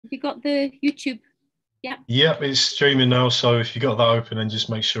Have you got the YouTube? Yeah. Yep, it's streaming now, so if you got that open, then just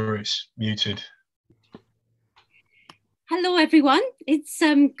make sure it's muted. Hello, everyone. It's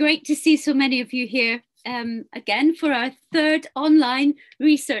great to see so many of you here again for our third online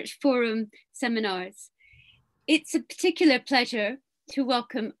research forum seminars. It's a particular pleasure to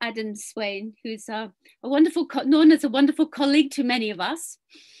welcome Adam Swain, who's a wonderful, known as a wonderful colleague to many of us.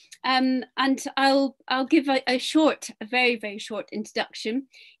 And I'll give a very, very short introduction.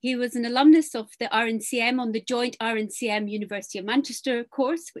 He was an alumnus of the RNCM on the joint RNCM University of Manchester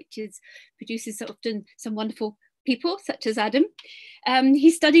course, which produces often some wonderful people such as Adam. He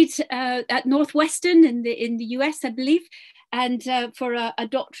studied at Northwestern in the US, I believe, and for a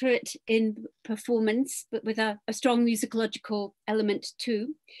doctorate in performance, but with a strong musicological element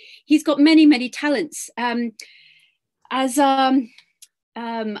too. He's got many, many talents. As a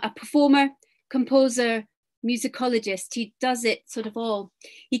performer, composer, musicologist, he does it sort of all.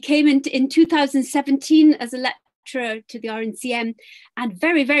 He came in 2017 as a lecturer to the RNCM, and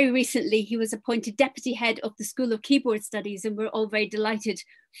very, very recently he was appointed deputy head of the School of Keyboard Studies, and we're all very delighted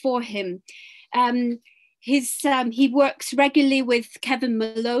for him. He works regularly with Kevin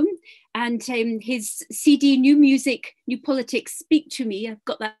Malone, and his CD New Music, New Politics, Speak to Me, I've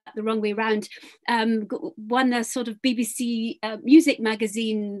got that the wrong way around, won a sort of BBC Music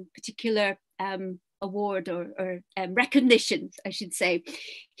Magazine particular award or recognition, I should say.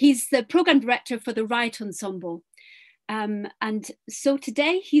 He's the program director for the Riot Ensemble. And so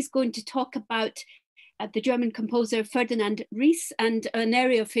today he's going to talk about the German composer Ferdinand Ries and an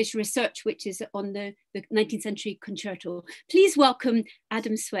area of his research, which is on the 19th century concerto. Please welcome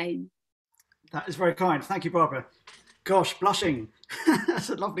Adam Swain. That is very kind. Thank you, Barbara. Gosh, blushing. That's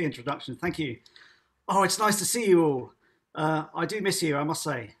a lovely introduction. Thank you. Oh, it's nice to see you all. I do miss you, I must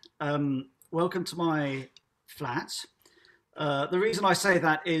say. Welcome to my flat. The reason I say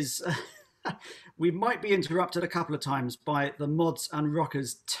that is we might be interrupted a couple of times by the mods and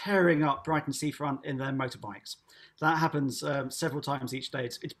rockers tearing up Brighton seafront in their motorbikes. That happens several times each day.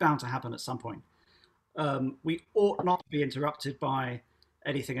 It's bound to happen at some point. We ought not be interrupted by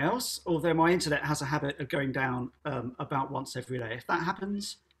anything else, although my internet has a habit of going down about once every day. If that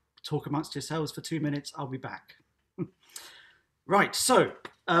happens, talk amongst yourselves for 2 minutes, I'll be back. Right, so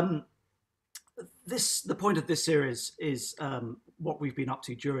the point of this series is what we've been up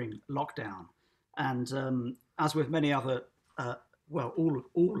to during lockdown. And as with many other,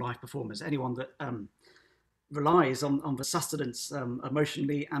 all live performers, anyone that relies on the sustenance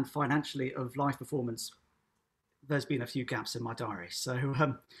emotionally and financially of live performance, there's been a few gaps in my diary.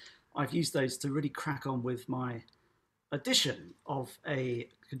 So I've used those to really crack on with my edition of a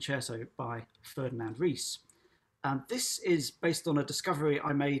concerto by Ferdinand Ries. And this is based on a discovery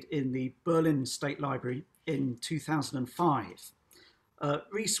I made in the Berlin State Library in 2005.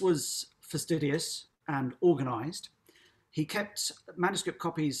 Ries was fastidious and organised. He kept manuscript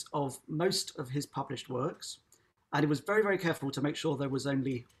copies of most of his published works, and he was very, very careful to make sure there was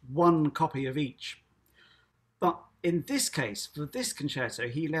only one copy of each. But in this case, for this concerto,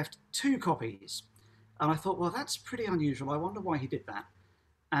 he left 2 copies. And I thought, well, that's pretty unusual. I wonder why he did that.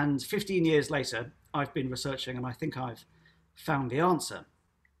 And 15 years later, I've been researching and I think I've found the answer.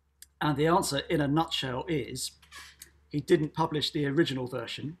 And the answer in a nutshell is he didn't publish the original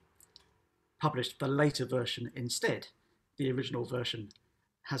version, published the later version instead. The original version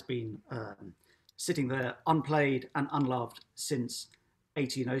has been sitting there unplayed and unloved since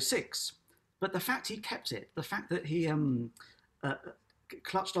 1806. But the fact he kept it, the fact that he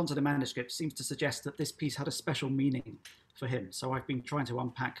clutched onto the manuscript seems to suggest that this piece had a special meaning for him. So I've been trying to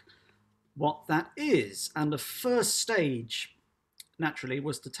unpack what that is. And the first stage, naturally,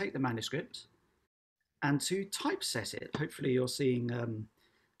 was to take the manuscript and to typeset it. Hopefully you're seeing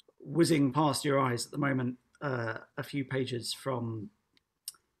whizzing past your eyes at the moment a few pages from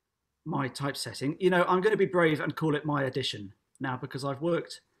my typesetting. You know, I'm going to be brave and call it my edition now because I've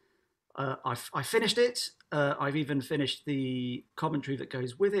worked. I finished it. I've even finished the commentary that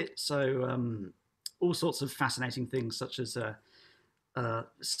goes with it. So all sorts of fascinating things, such as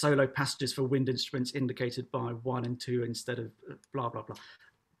solo passages for wind instruments indicated by 1 and 2 instead of blah, blah, blah.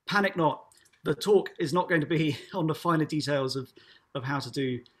 Panic not. The talk is not going to be on the finer details of how to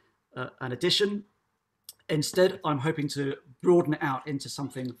do an edition. Instead, I'm hoping to broaden it out into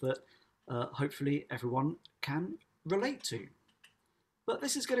something that hopefully everyone can relate to. But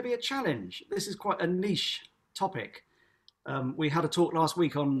this is going to be a challenge. This is quite a niche topic. We had a talk last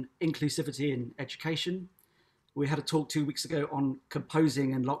week on inclusivity in education. We had a talk 2 weeks ago on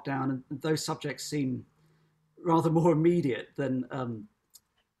composing in lockdown, and those subjects seem rather more immediate than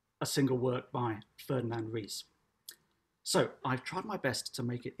a single work by Ferdinand Ries. So I've tried my best to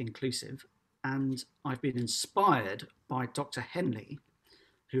make it inclusive, and I've been inspired by Dr. Henley,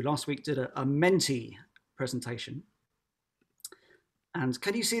 who last week did a Menti presentation. And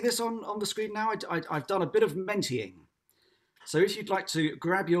can you see this on the screen now? I've done a bit of Mentiing. So if you'd like to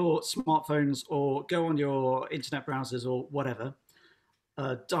grab your smartphones or go on your internet browsers or whatever,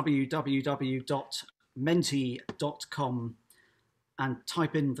 www.menti.com, and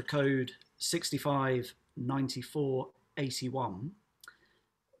type in the code 659481,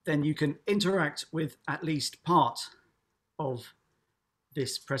 then you can interact with at least part of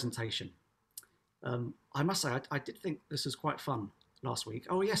this presentation. I must say, I did think this was quite fun last week.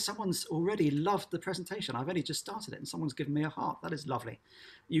 Oh yes, someone's already loved the presentation. I've only just started it and someone's given me a heart. That is lovely.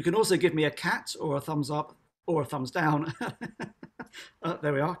 You can also give me a cat or a thumbs up or a thumbs down.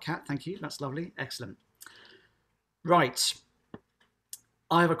 There we are, cat, thank you. That's lovely, excellent. Right,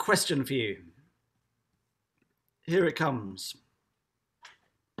 I have a question for you. Here it comes.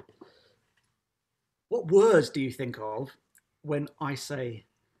 What words do you think of when I say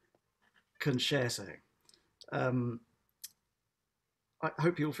concerto? I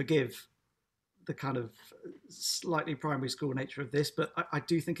hope you'll forgive the kind of slightly primary school nature of this, but I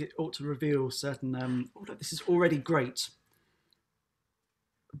do think it ought to reveal certain, oh look, this is already great.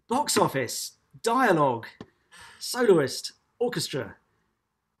 Box office, dialogue, soloist, orchestra.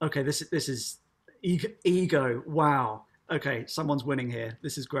 Okay, this is ego, wow. Okay, someone's winning here,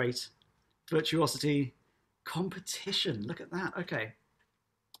 this is great. Virtuosity, competition, look at that, okay.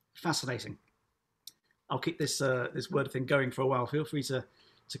 Fascinating. I'll keep this this word thing going for a while. Feel free to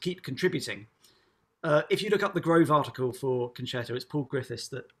keep contributing. If you look up the Grove article for concerto, it's Paul Griffiths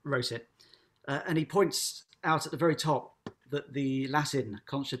that wrote it, and he points out at the very top that the Latin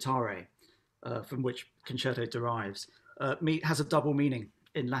concertare, from which concerto derives, has a double meaning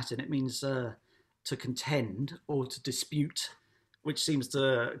in Latin. It means to contend or to dispute, which seems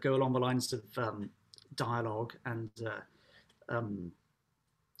to go along the lines of dialogue and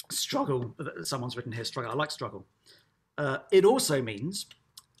struggle. Someone's written here, struggle. I like struggle. It also means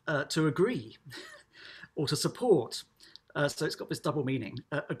to agree or to support. So it's got this double meaning.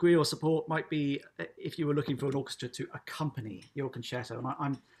 Agree or support might be if you were looking for an orchestra to accompany your concerto.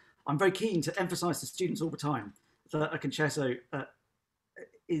 And I'm very keen to emphasize to students all the time that a concerto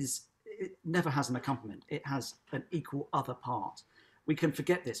it never has an accompaniment. It has an equal other part. We can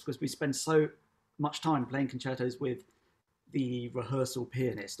forget this because we spend so much time playing concertos with the rehearsal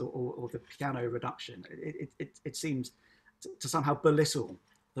pianist or the piano reduction. It seems to somehow belittle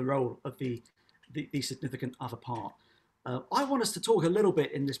the role of the significant other part. I want us to talk a little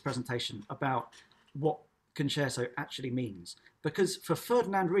bit in this presentation about what concerto actually means, because for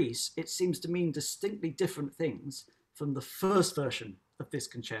Ferdinand Ries, it seems to mean distinctly different things from the first version of this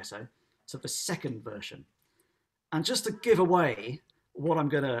concerto to the second version. And just to give away what I'm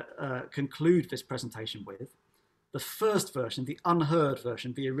going to conclude this presentation with, the first version, the unheard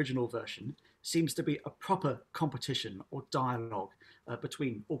version, the original version, seems to be a proper competition or dialogue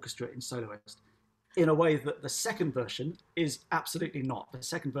between orchestra and soloist, in a way that the second version is absolutely not. The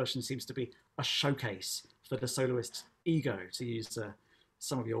second version seems to be a showcase for the soloist's ego, to use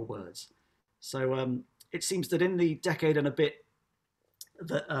some of your words. So it seems that in the decade and a bit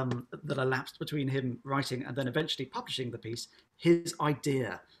that elapsed between him writing and then eventually publishing the piece, his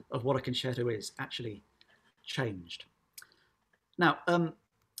idea of what a concerto is actually changed. Now,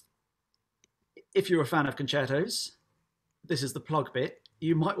 if you're a fan of concertos, this is the plug bit.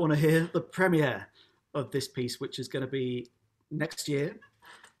 You might want to hear the premiere of this piece, which is going to be next year,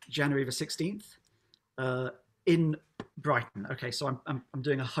 January the 16th, in Brighton. Okay, so I'm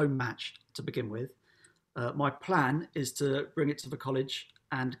doing a home match to begin with. My plan is to bring it to the college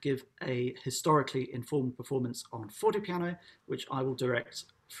and give a historically informed performance on fortepiano, which I will direct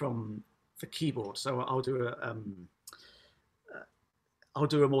from the keyboard. So I'll do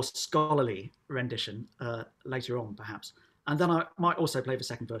a more scholarly rendition later on, perhaps. And then I might also play the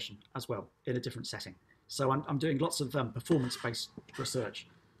second version as well in a different setting. So I'm doing lots of performance-based research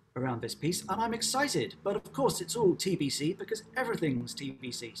around this piece, and I'm excited. But of course, it's all TBC because everything's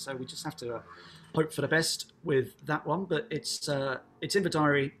TBC. So we just have to hope for the best with that one. But it's in the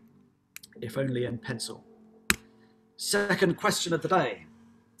diary, if only in pencil. Second question of the day.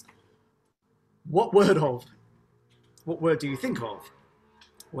 What word do you think of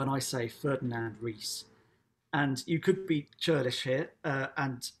when I say Ferdinand Ries? And you could be churlish here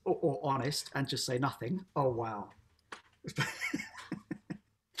or honest and just say nothing. Oh, wow.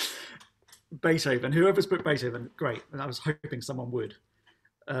 Beethoven, whoever's put Beethoven, great. And I was hoping someone would.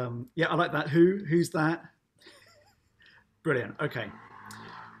 Yeah, I like that. Who's that? Brilliant, okay.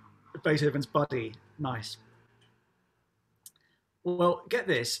 Beethoven's buddy, nice. Well, get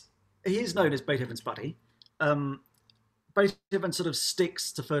this. He is known as Beethoven's buddy. Um, Beethoven sort of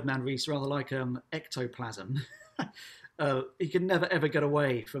sticks to Ferdinand Ries rather like ectoplasm. He can never ever get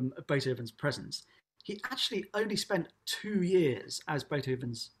away from Beethoven's presence. He actually only spent 2 years as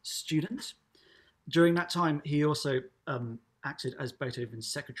Beethoven's student. During that time, he also acted as Beethoven's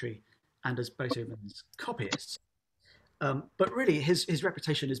secretary and as Beethoven's copyist. But really, his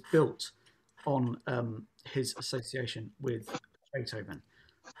reputation is built on his association with Beethoven.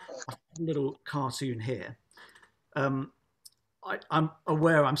 A little cartoon here. Um, I'm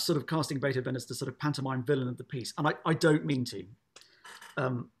aware I'm sort of casting Beethoven as the sort of pantomime villain of the piece, and I don't mean to.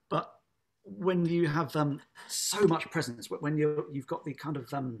 But when you have so much presence, when you've got the kind of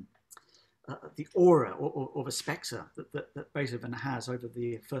the aura or the spectre that Beethoven has over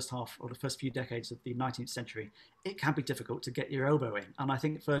the first half or the first few decades of the 19th century, it can be difficult to get your elbow in. And I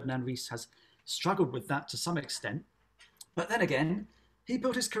think Ferdinand Ries has struggled with that to some extent. But then again, he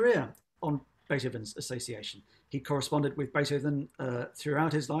built his career on Beethoven's association. He corresponded with Beethoven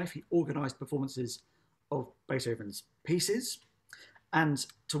throughout his life. He organized performances of Beethoven's pieces. And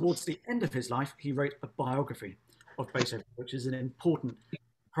towards the end of his life, he wrote a biography of Beethoven, which is an important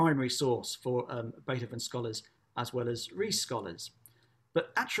primary source for Beethoven scholars as well as Ries scholars.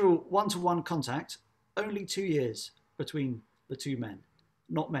 But actual one-to-one contact, only 2 years between the two men,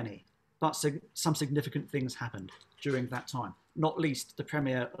 not many, but some significant things happened during that time, not least the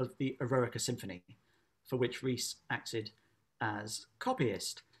premiere of the Eroica Symphony, for which Ries acted as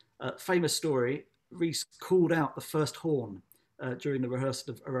copyist. Famous story, Ries called out the first horn during the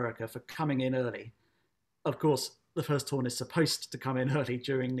rehearsal of Eroica for coming in early. Of course, the first horn is supposed to come in early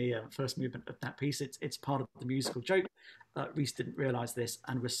during the first movement of that piece. It's part of the musical joke. Ries didn't realise this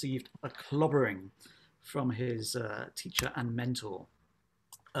and received a clobbering from his teacher and mentor.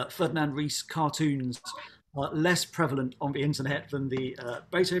 Ferdinand Ries cartoons are less prevalent on the internet than the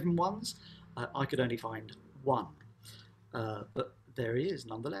Beethoven ones. I could only find one, but there he is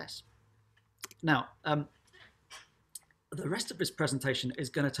nonetheless. Now, the rest of this presentation is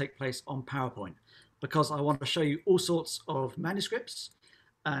going to take place on PowerPoint because I want to show you all sorts of manuscripts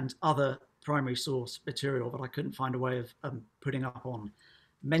and other primary source material that I couldn't find a way of putting up on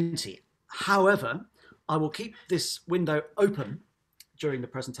Menti. However, I will keep this window open during the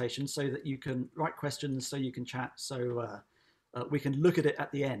presentation so that you can write questions, so you can chat, so we can look at it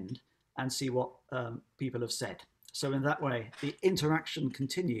at the end and see what people have said. So in that way, the interaction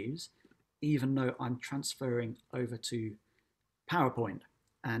continues, even though I'm transferring over to PowerPoint.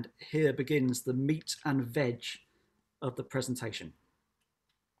 And here begins the meat and veg of the presentation.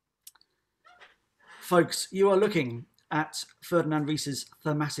 Folks, you are looking at Ferdinand Ries's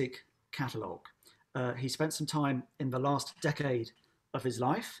thematic catalogue. He spent some time in the last decade of his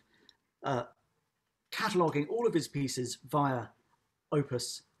life cataloguing all of his pieces via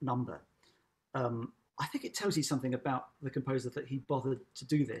opus number. I think it tells you something about the composer that he bothered to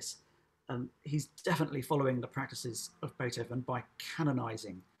do this. He's definitely following the practices of Beethoven by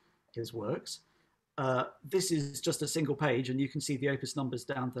canonizing his works. This is just a single page, and you can see the opus numbers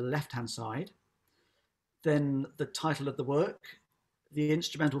down the left-hand side. Then the title of the work, the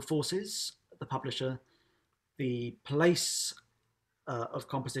instrumental forces, the publisher, the place of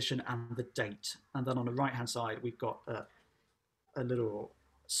composition, and the date. And then on the right-hand side, we've got a little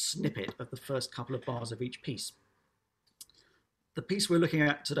snippet of the first couple of bars of each piece. The piece we're looking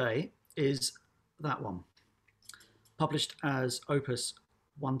at today is that one, published as Opus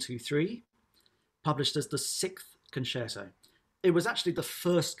 123, published as the 6th concerto. It was actually the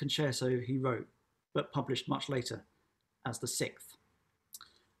first concerto he wrote, but published much later as the 6th.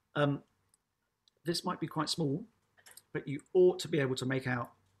 This might be quite small, but you ought to be able to make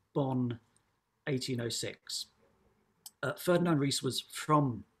out Bonn 1806. Ferdinand Ries was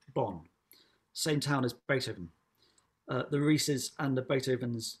from Bonn, same town as Beethoven. The Rieses and the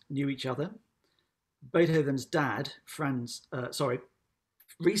Beethovens knew each other. Beethoven's dad,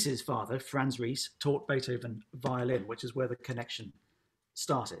 Ries's father, Franz Ries, taught Beethoven violin, which is where the connection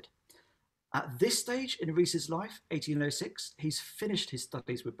started. At this stage in Ries's life, 1806, he's finished his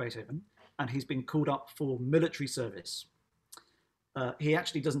studies with Beethoven and he's been called up for military service. He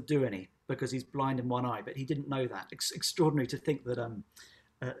actually doesn't do any because he's blind in one eye, but he didn't know that. Extraordinary to think that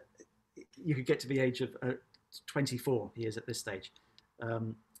you could get to the age of 24, he is at this stage,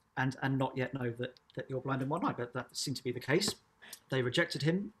 and not yet know that you're blind in one eye, but that seemed to be the case. They rejected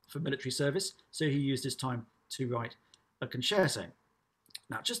him for military service, so he used his time to write a concerto.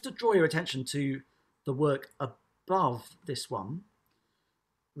 Now, just to draw your attention to the work above this one,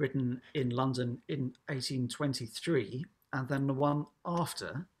 written in London in 1823, and then the one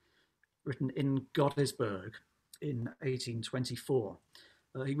after, written in Godesberg in 1824.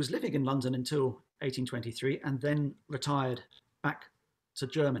 He was living in London until 1823 and then retired back to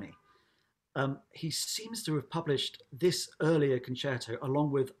Germany. He seems to have published this earlier concerto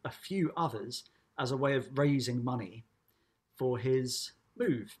along with a few others as a way of raising money for his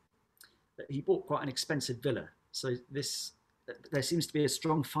move. He bought quite an expensive villa, so there seems to be a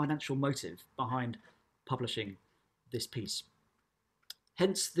strong financial motive behind publishing this piece.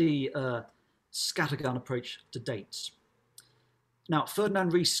 Hence the scattergun approach to dates. Now,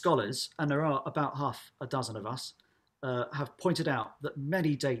 Ferdinand Ries scholars, and there are about half a dozen of us, have pointed out that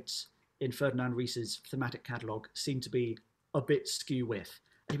many dates in Ferdinand Ries's thematic catalogue seem to be a bit skew with.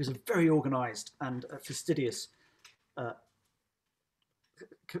 He was a very organised and fastidious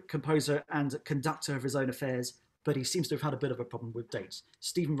composer and conductor of his own affairs, but he seems to have had a bit of a problem with dates.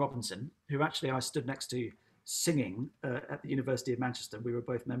 Stephen Robinson, who actually I stood next to singing at the University of Manchester, we were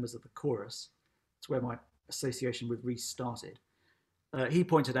both members of the chorus. It's where my association with Ries started. He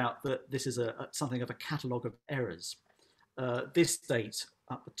pointed out that this is something of a catalogue of errors. This date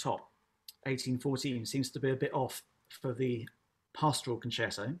up the top, 1814, seems to be a bit off for the pastoral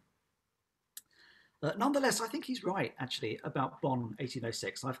concerto. Nonetheless, I think he's right, actually, about Bonn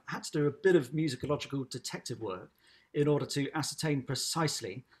 1806. I've had to do a bit of musicological detective work in order to ascertain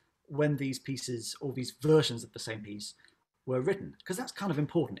precisely when these pieces, or these versions of the same piece, were written, because that's kind of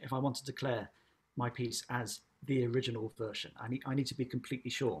important if I want to declare my piece as the original version. I need to be completely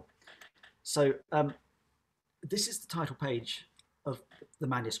sure. So this is the title page of the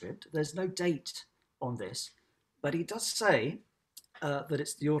manuscript. There's no date on this, but he does say that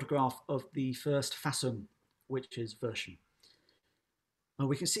it's the autograph of the first Fassung, which is version. Well,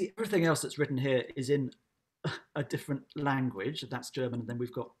 we can see everything else that's written here is in a different language. That's German, and then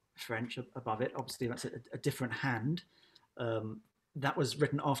we've got French above it. Obviously, that's a different hand. That was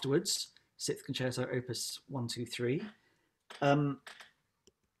written afterwards, Sixth Concerto, Opus 123.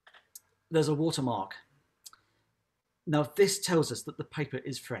 There's a watermark. Now, this tells us that the paper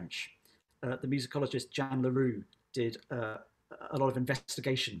is French. The musicologist Jan Leroux did a lot of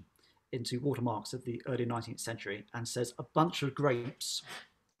investigation into watermarks of the early 19th century and says a bunch of grapes,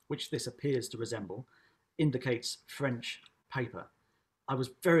 which this appears to resemble, indicates French paper. I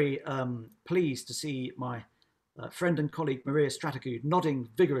was very pleased to see my friend and colleague Maria Strategou nodding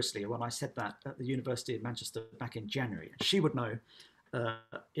vigorously when I said that at the University of Manchester back in January. She would know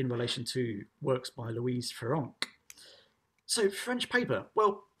in relation to works by Louise Ferronc. So French paper.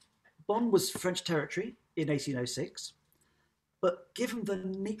 Well, Bonn was French territory in 1806, but given the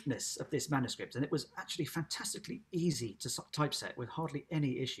neatness of this manuscript, and it was actually fantastically easy to typeset with hardly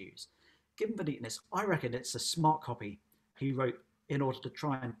any issues, given the neatness, I reckon it's a smart copy he wrote in order to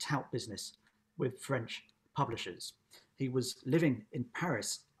try and tout business with French publishers. He was living in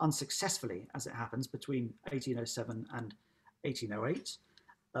Paris unsuccessfully, as it happens, between 1807 and 1808,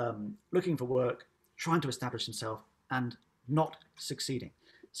 looking for work, trying to establish himself, and not succeeding.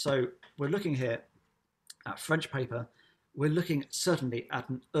 So we're looking here at French paper. We're looking certainly at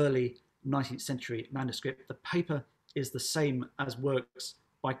an early 19th century manuscript. The paper is the same as works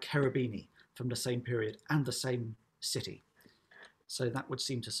by Cherubini from the same period and the same city. So that would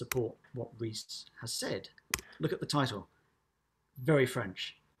seem to support what Ries has said. Look at the title, very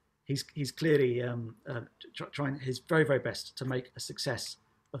French. He's clearly trying his very, very best to make a success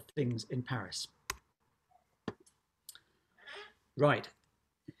of things in Paris. Right,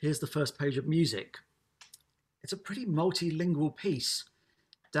 here's the first page of music. It's a pretty multilingual piece.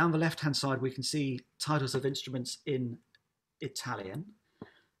 Down the left-hand side, we can see titles of instruments in Italian,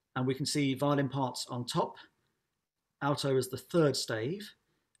 and we can see violin parts on top, alto as the third stave,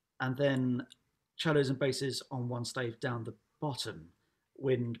 and then cellos and basses on one stave down the bottom,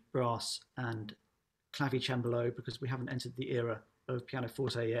 wind, brass, and clavicembalo, because we haven't entered the era of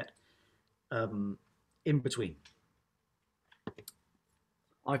pianoforte yet, in between.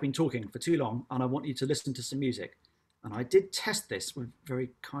 I've been talking for too long and I want you to listen to some music. And I did test this with very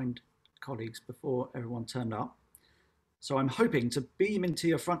kind colleagues before everyone turned up. So I'm hoping to beam into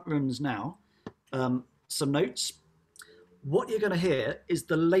your front rooms now some notes. What you're going to hear is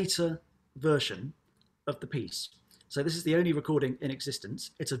the later version of the piece. So this is the only recording in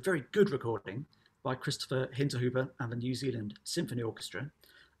existence. It's a very good recording by Christopher Hinterhuber and the New Zealand Symphony Orchestra,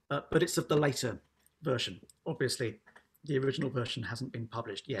 but it's of the later version. Obviously, the original version hasn't been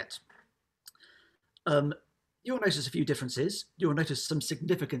published yet. You'll notice a few differences. You'll notice some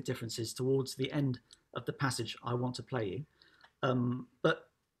significant differences towards the end of the passage I want to play you. But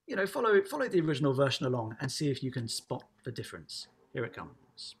you know, follow the original version along and see if you can spot the difference. Here it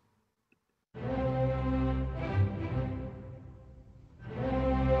comes.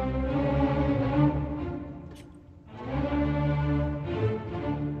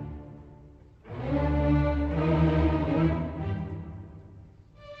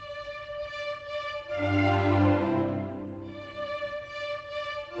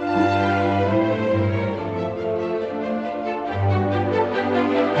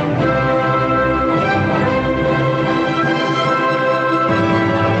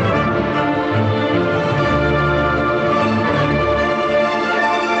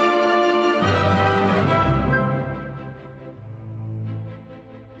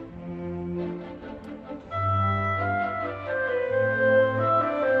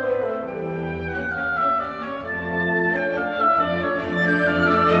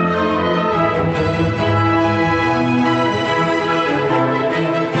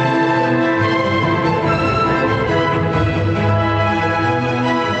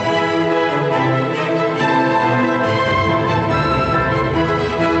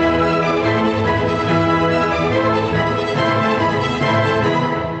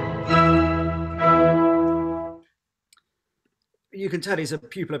 you can tell he's a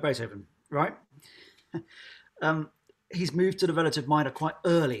pupil of Beethoven, right? He's moved to the relative minor quite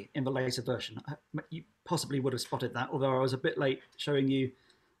early in the later version. You possibly would have spotted that, although I was a bit late showing you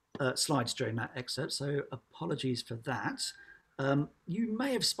slides during that excerpt, so apologies for that. You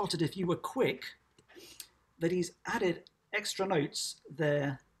may have spotted, if you were quick, that he's added extra notes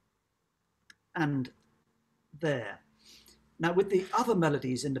there and there. Now, with the other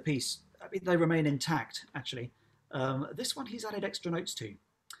melodies in the piece, I mean, they remain intact, actually. This one he's added extra notes to,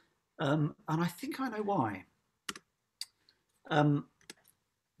 and I think I know why.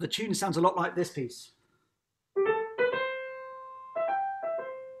 The tune sounds a lot like this piece.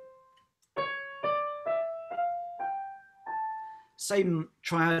 Same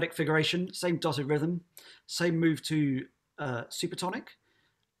triadic figuration, same dotted rhythm, same move to supertonic.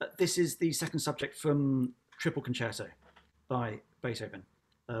 This is the second subject from Triple Concerto by Beethoven,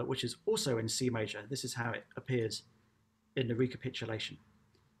 which is also in C major. This is how it appears in the recapitulation.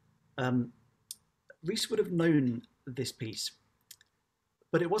 Ries would have known this piece,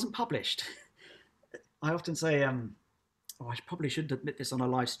 but it wasn't published. I often say, I probably shouldn't admit this on a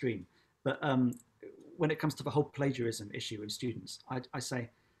live stream, but when it comes to the whole plagiarism issue with students, I say,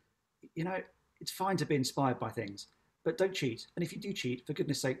 you know, it's fine to be inspired by things, but don't cheat. And if you do cheat, for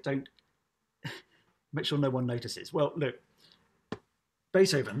goodness sake, don't make sure no one notices. Well, look,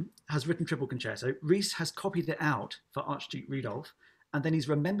 Beethoven has written Triple Concerto. Ries has copied it out for Archduke Rudolph, and then he's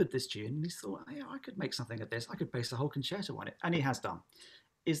remembered this tune, and he's thought, oh, yeah, I could make something of this. I could base the whole concerto on it, and he has done.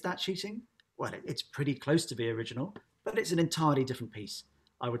 Is that cheating? Well, it's pretty close to the original, but it's an entirely different piece,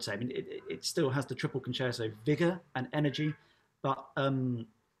 I would say. I mean, it still has the Triple Concerto vigor and energy, but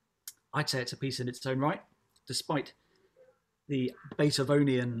I'd say it's a piece in its own right, despite the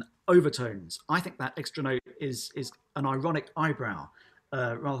Beethovenian overtones. I think that extra note is an ironic eyebrow,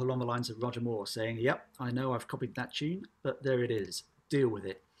 rather along the lines of Roger Moore saying, yep, I know I've copied that tune, but there it is, deal with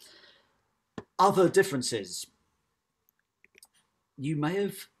it. Other differences. You may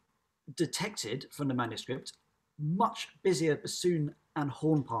have detected from the manuscript much busier bassoon and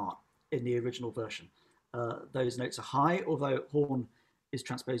horn part in the original version. Those notes are high, although horn is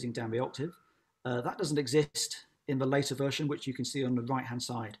transposing down the octave. That doesn't exist in the later version, which you can see on the right-hand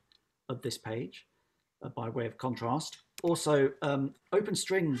side of this page, by way of contrast. Also, open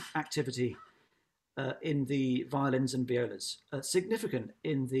string activity in the violins and violas, significant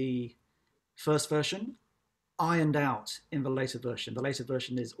in the first version, ironed out in the later version. The later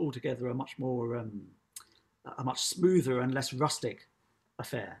version is altogether a much more, a much smoother and less rustic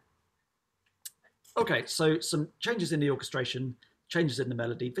affair. Okay, so some changes in the orchestration, changes in the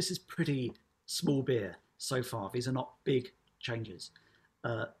melody. This is pretty small beer so far. These are not big changes.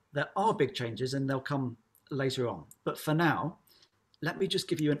 There are big changes and they'll come later on. But for now, let me just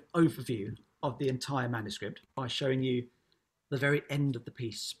give you an overview of the entire manuscript by showing you the very end of the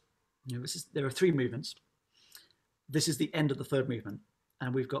piece. You know, there are three movements. This is the end of the third movement,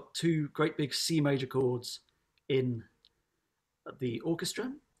 and we've got two great big C major chords in the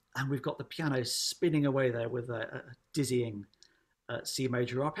orchestra, and we've got the piano spinning away there with a dizzying C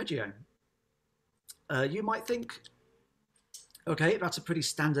major arpeggio. You might think, okay, that's a pretty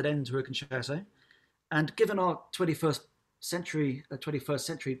standard end to a concerto, and given our 21st century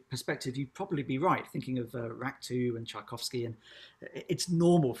perspective, you'd probably be right, thinking of Rack 2 and Tchaikovsky, and it's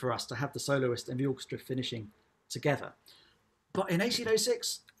normal for us to have the soloist and the orchestra finishing together. But in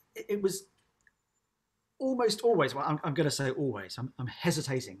 1806, it was almost always, well, I'm going to say always, I'm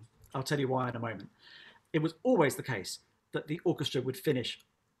hesitating, I'll tell you why in a moment. It was always the case that the orchestra would finish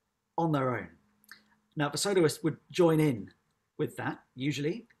on their own. Now, the soloist would join in with that,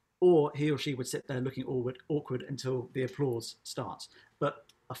 usually, or he or she would sit there looking awkward until the applause starts. But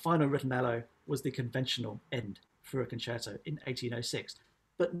a final ritornello was the conventional end for a concerto in 1806,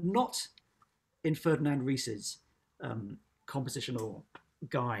 but not in Ferdinand Ries's compositional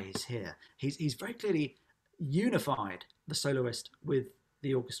guise here. He's very clearly unified the soloist with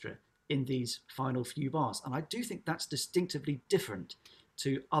the orchestra in these final few bars. And I do think that's distinctively different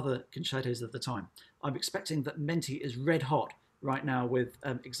to other concertos of the time. I'm expecting that Menti is red hot right now with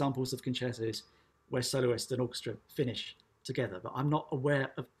examples of concertos where soloist and orchestra finish together, but I'm not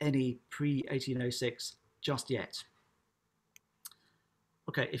aware of any pre-1806 just yet.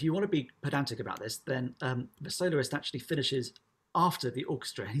 Okay, if you want to be pedantic about this, then the soloist actually finishes after the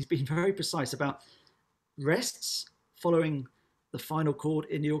orchestra. He's been very precise about rests following the final chord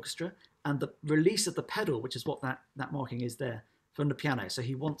in the orchestra and the release of the pedal, which is what that marking is there, from the piano. So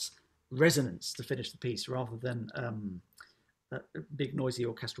he wants resonance to finish the piece rather than big noisy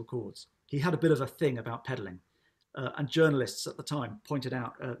orchestral chords. He had a bit of a thing about pedaling, and journalists at the time pointed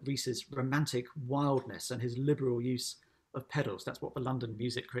out Ries's romantic wildness and his liberal use of pedals. That's what the London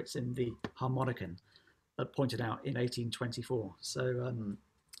music critics in the Harmonicon pointed out in 1824. So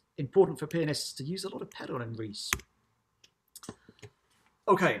important for pianists to use a lot of pedal in Ries.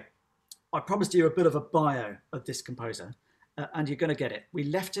 Okay, I promised you a bit of a bio of this composer, and you're going to get it. We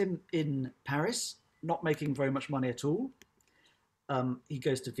left him in Paris, not making very much money at all. He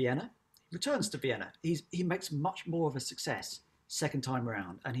goes to Vienna, returns to Vienna. He makes much more of a success second time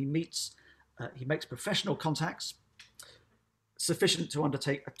around, and he makes professional contacts sufficient to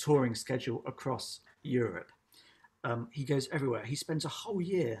undertake a touring schedule across Europe. He goes everywhere. He spends a whole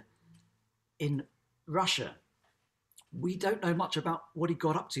year in Russia. We don't know much about what he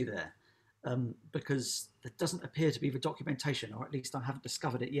got up to there because there doesn't appear to be the documentation, or at least I haven't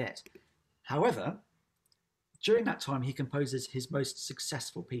discovered it yet. However, during that time, he composes his most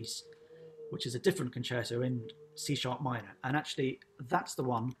successful piece, which is a different concerto in C sharp minor. And actually, that's the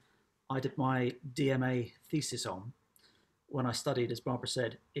one I did my DMA thesis on when I studied, as Barbara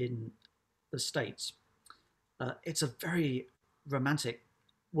said, in the States. It's a very romantic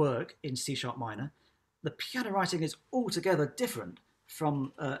work in C sharp minor. The piano writing is altogether different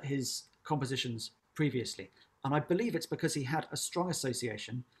from his compositions previously. And I believe it's because he had a strong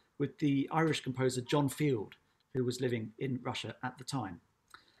association with the Irish composer John Field, who was living in Russia at the time.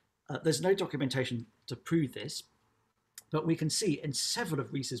 There's no documentation to prove this, but we can see in several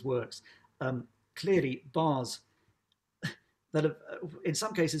of Ries's works clearly bars that have, in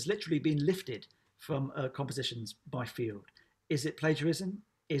some cases, literally been lifted from compositions by Field. Is it plagiarism?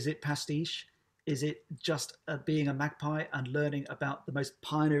 Is it pastiche? Is it just being a magpie and learning about the most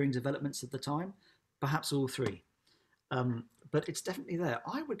pioneering developments of the time? Perhaps all three. But it's definitely there.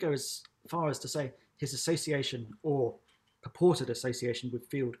 I would go as far as to say his association, or purported association, with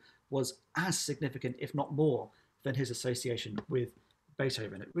Field was as significant, if not more, than his association with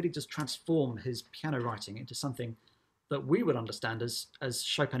Beethoven. It really does transform his piano writing into something that we would understand as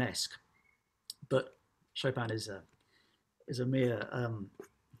Chopin-esque. But Chopin is a mere,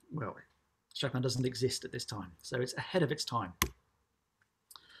 well, Chopin doesn't exist at this time, so it's ahead of its time.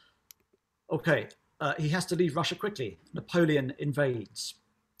 Okay, he has to leave Russia quickly. Napoleon invades.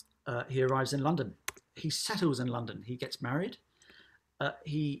 He arrives in London. He settles in London. He gets married.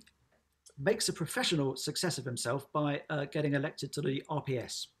 He makes a professional success of himself by getting elected to the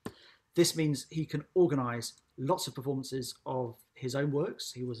RPS. This means he can organize lots of performances of his own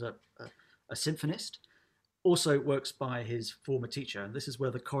works. He was a symphonist, also works by his former teacher, and this is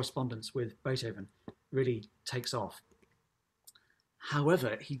where the correspondence with Beethoven really takes off.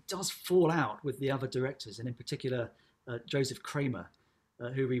 However, he does fall out with the other directors, and in particular Joseph Kramer,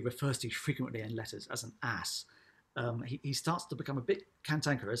 who he refers to frequently in letters as an ass. He starts to become a bit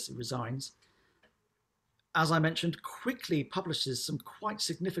cantankerous. He resigns. As I mentioned, quickly publishes some quite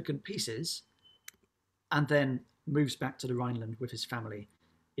significant pieces, and then moves back to the Rhineland with his family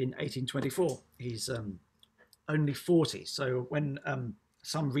in 1824. He's only 40, so when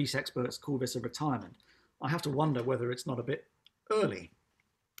some Ries experts call this a retirement, I have to wonder whether it's not a bit early.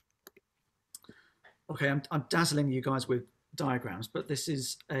 Okay, I'm dazzling you guys with diagrams, but this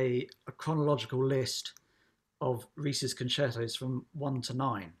is a chronological list of Ries's concertos from 1 to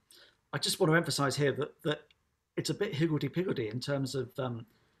 9. I just want to emphasize here that it's a bit higgledy-piggledy in terms of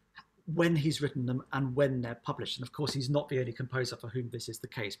when he's written them and when they're published. And of course, he's not the only composer for whom this is the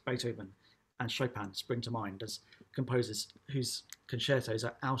case. Beethoven and Chopin spring to mind as composers whose concertos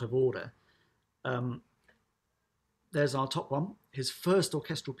are out of order. There's our top one, his first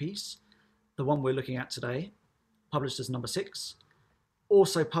orchestral piece, the one we're looking at today, published as number 6.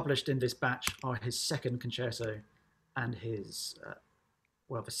 Also published in this batch are his second concerto and his,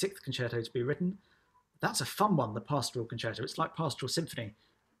 well, the 6th concerto to be written. That's a fun one, the Pastoral Concerto. It's like Pastoral Symphony,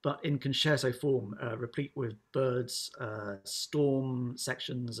 but in concerto form, replete with birds, storm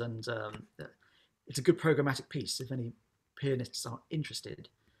sections, and it's a good programmatic piece if any pianists are interested.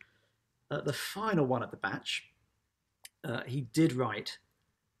 The final one of the batch, he did write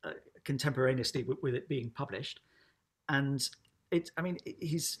contemporaneously with it being published, and he's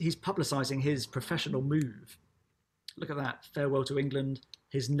publicising his professional move. Look at that, Farewell to England.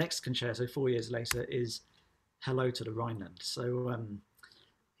 His next concerto 4 years later is Hello to the Rhineland. So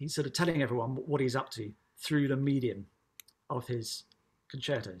he's sort of telling everyone what he's up to through the medium of his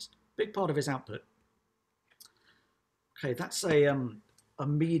concertos. Big part of his output. Okay, that's a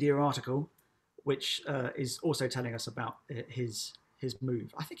media article which is also telling us about his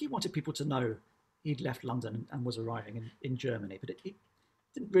move. I think he wanted people to know he'd left London and was arriving in Germany, but he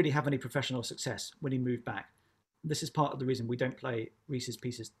didn't really have any professional success when he moved back. This is part of the reason we don't play Ries's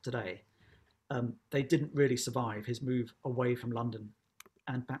pieces today. They didn't really survive his move away from London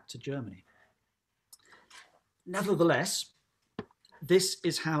and back to Germany. Nevertheless, this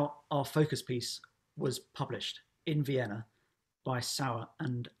is how our focus piece was published in Vienna by Sauer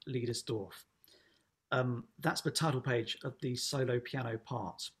and Liedersdorf. That's the title page of the solo piano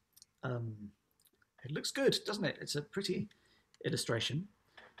part. It looks good, doesn't it? It's a pretty illustration.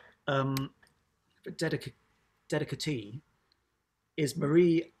 The dedicatee is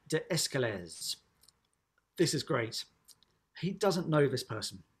Marie de Escalès. This is great. He doesn't know this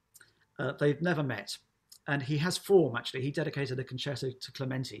person. They've never met. And he has form, actually. He dedicated a concerto to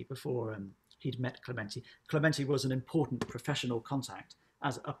Clementi before he'd met Clementi. Clementi was an important professional contact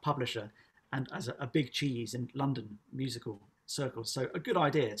as a publisher and as a big cheese in London musical circles. So a good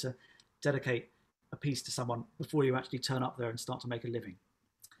idea to dedicate a piece to someone before you actually turn up there and start to make a living.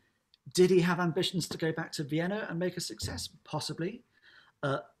 Did he have ambitions to go back to Vienna and make a success? Possibly.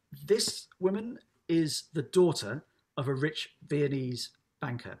 This woman is the daughter of a rich Viennese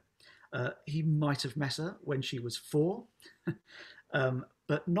banker. He might have met her when she was 4,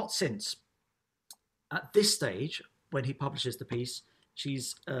 but not since. At this stage, when he publishes the piece,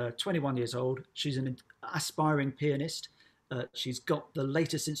 she's 21 years old. She's an aspiring pianist. She's got the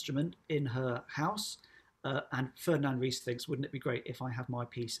latest instrument in her house. And Ferdinand Ries thinks, wouldn't it be great if I have my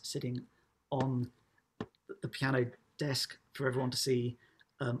piece sitting on the piano desk for everyone to see?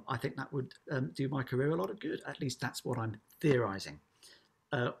 I think that would do my career a lot of good. At least that's what I'm theorising.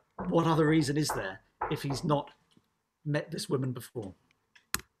 What other reason is there if he's not met this woman before?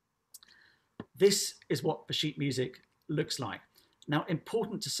 This is what the sheet music looks like. Now,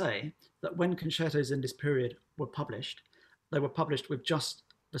 important to say that when concertos in this period were published, they were published with just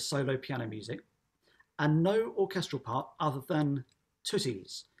the solo piano music and no orchestral part other than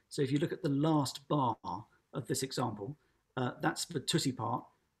tuttis. So if you look at the last bar of this example, that's the tutti part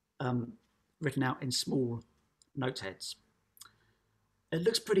written out in small note heads. It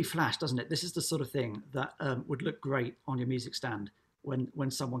looks pretty flash, doesn't it? This is the sort of thing that would look great on your music stand when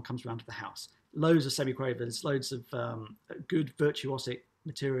someone comes around to the house. Loads of semiquavers, loads of good virtuosic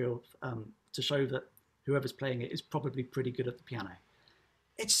material to show that whoever's playing it is probably pretty good at the piano.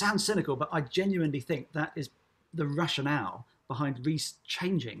 It sounds cynical, but I genuinely think that is the rationale behind Ries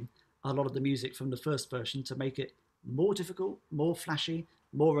changing a lot of the music from the first version to make it more difficult, more flashy,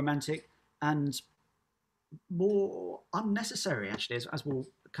 more romantic, and more unnecessary, actually, as we'll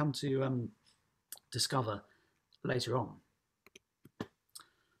come to discover later on.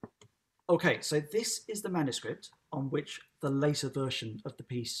 Okay, so this is the manuscript on which the later version of the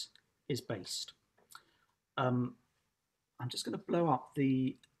piece is based. I'm just going to blow up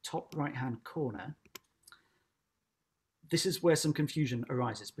the top right-hand corner. This is where some confusion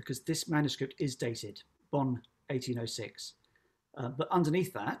arises because this manuscript is dated Bonn 1806. But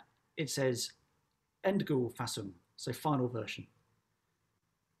underneath that, it says Endgültfassung, so final version.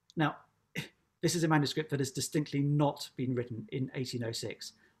 Now, this is a manuscript that has distinctly not been written in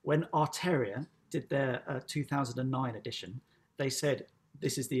 1806. When Arteria did their 2009 edition, they said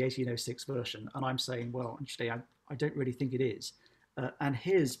this is the 1806 version, and I'm saying, well, actually, I don't really think it is. And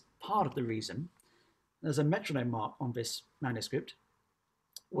here's part of the reason. There's a metronome mark on this manuscript.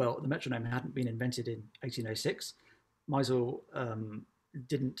 Well, the metronome hadn't been invented in 1806. Meisel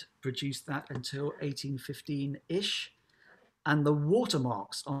didn't produce that until 1815-ish. And the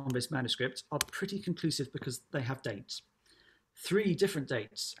watermarks on this manuscript are pretty conclusive because they have dates. 3 different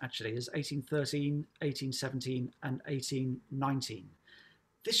dates, actually, is 1813, 1817, and 1819.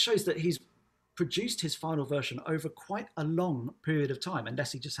 This shows that he's produced his final version over quite a long period of time,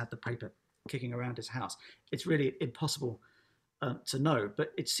 unless he just had the paper kicking around his house. It's really impossible to know,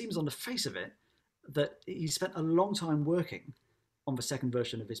 but it seems on the face of it that he spent a long time working on the second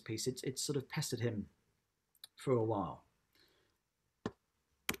version of his piece. It's sort of pestered him for a while.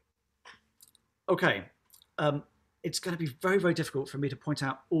 Okay, it's going to be very, very difficult for me to point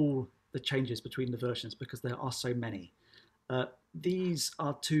out all the changes between the versions because there are so many. These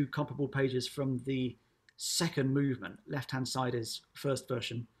are 2 comparable pages from the second movement. Left-hand side is first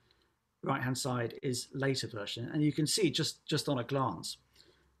version, right-hand side is later version. And you can see just on a glance,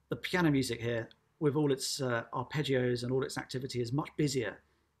 the piano music here with all its arpeggios and all its activity is much busier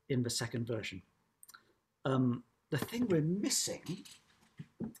in the second version. The thing we're missing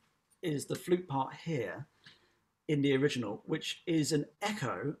is the flute part here in the original, which is an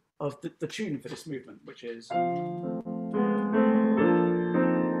echo of the tune for this movement, which is...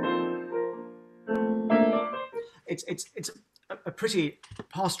 It's a pretty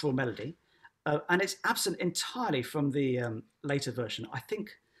pastoral melody, and it's absent entirely from the later version. I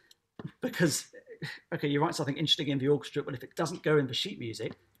think because, okay, you write something interesting in the orchestra, but if it doesn't go in the sheet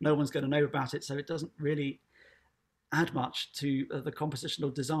music, no one's going to know about it, so it doesn't really add much to the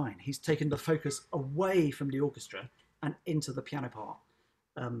compositional design. He's taken the focus away from the orchestra and into the piano part.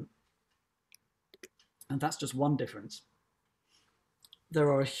 And that's just one difference. There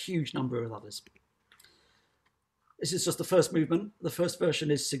are a huge number of others. This is just the first movement. The first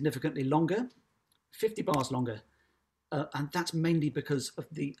version is significantly longer, 50 bars longer. And that's mainly because of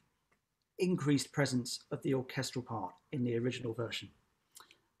the increased presence of the orchestral part in the original version.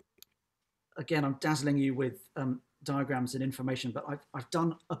 Again, I'm dazzling you with diagrams and information, but I've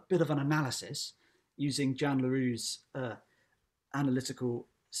done a bit of an analysis using Jan Leroux's analytical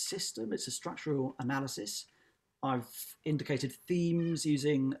system. It's a structural analysis. I've indicated themes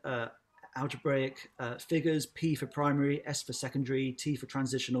using algebraic figures, P for primary, S for secondary, T for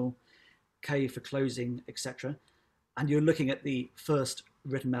transitional, K for closing, etc. And you're looking at the first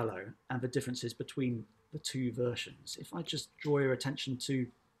ritornello and the differences between the two versions. If I just draw your attention to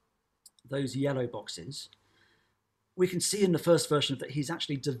those yellow boxes, we can see in the first version that he's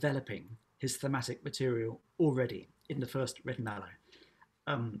actually developing his thematic material already in the first ritornello.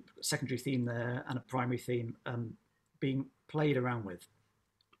 Secondary theme there and a primary theme being played around with,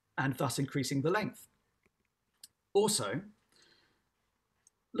 and thus increasing the length. Also,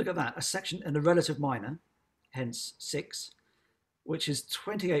 look at that, a section in a relative minor, hence 6, which is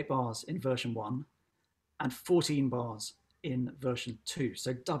 28 bars in version 1 and 14 bars in version 2,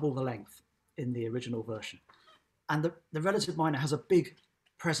 so double the length in the original version. And the relative minor has a big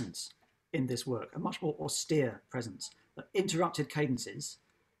presence in this work, a much more austere presence. The interrupted cadences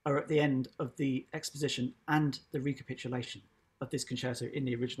are at the end of the exposition and the recapitulation of this concerto in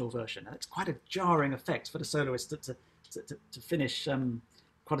the original version. And it's quite a jarring effect for the soloist to finish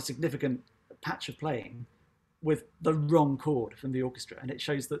quite a significant patch of playing with the wrong chord from the orchestra. And it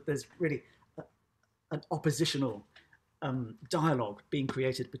shows that there's really an oppositional dialogue being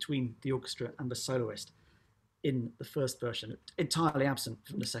created between the orchestra and the soloist in the first version, entirely absent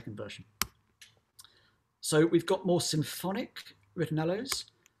from the second version. So we've got more symphonic ritornellos,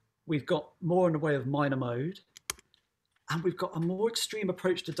 we've got more in the way of minor mode, and we've got a more extreme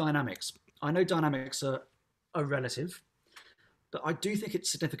approach to dynamics. I know dynamics are relative, but I do think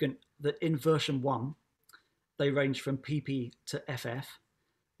it's significant that in version 1, they range from PP to FF,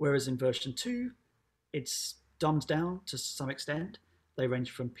 whereas in version 2, it's dumbed down to some extent. They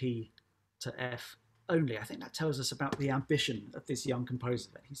range from P to F only. I think that tells us about the ambition of this young composer.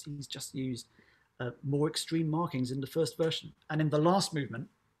 He's just used more extreme markings in the first version. And in the last movement,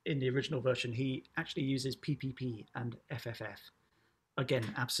 in the original version, he actually uses PPP and FFF, again,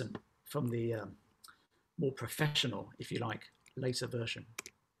 absent from the more professional, if you like, later version.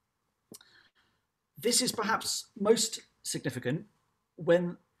 This is perhaps most significant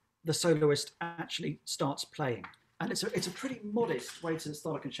when the soloist actually starts playing. And it's a pretty modest way to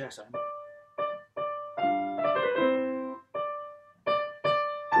start a concerto.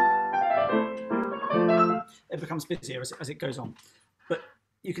 It becomes busier as it goes on. But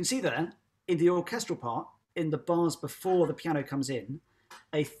you can see there, in the orchestral part, in the bars before the piano comes in,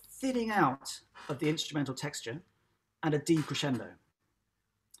 a thinning out of the instrumental texture and a decrescendo,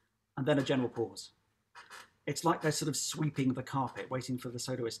 and then a general pause. It's like they're sort of sweeping the carpet, waiting for the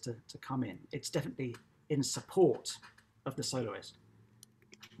soloist to come in. It's definitely in support of the soloist.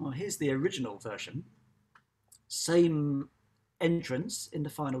 Well, here's the original version. Same entrance in the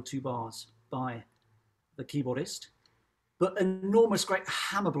final 2 bars by the keyboardist, but enormous great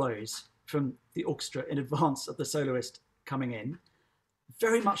hammer blows from the orchestra in advance of the soloist coming in,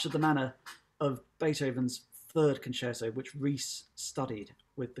 very much of the manner of Beethoven's 3rd concerto, which Ries studied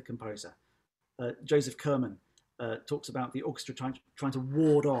with the composer. Joseph Kerman talks about the orchestra trying to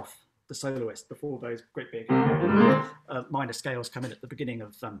ward off the soloist before those great big minor scales come in at the beginning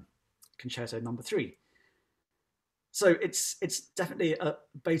of concerto number 3. So it's definitely a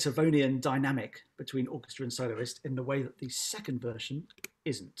Beethovenian dynamic between orchestra and soloist in the way that the second version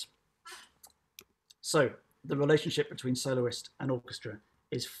isn't. So the relationship between soloist and orchestra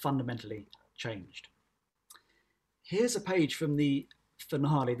is fundamentally changed. Here's a page from the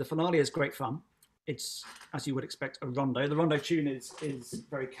finale. The finale is great fun. It's, as you would expect, a rondo. The rondo tune is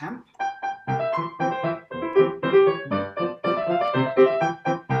very camp.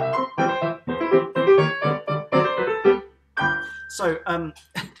 So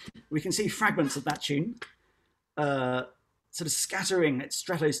we can see fragments of that tune sort of scattering its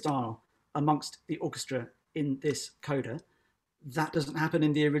stretto style amongst the orchestra in this coda. That doesn't happen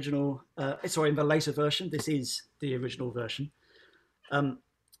in the original, in the later version. This is the original version.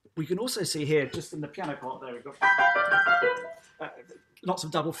 We can also see here, just in the piano part there, we've got lots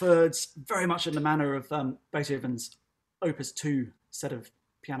of double thirds, very much in the manner of Beethoven's Opus 2 set of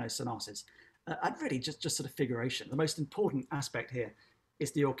piano sonatas. and really just sort of figuration. The most important aspect here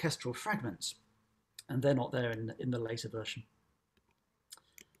is the orchestral fragments, and they're not there in the later version.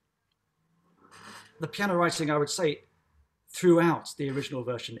 The piano writing, I would say, throughout the original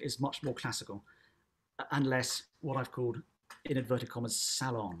version is much more classical and less what I've called, in inverted commas,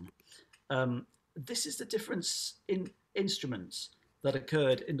 salon. This is the difference in instruments that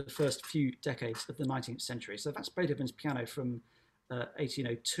occurred in the first few decades of the 19th century. So that's Beethoven's piano from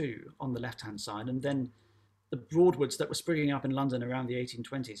 1802 on the left-hand side, and then the Broadwoods that were springing up in London around the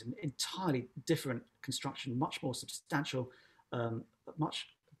 1820s, an entirely different construction, much more substantial, much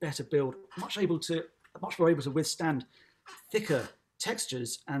better build, much more able to withstand thicker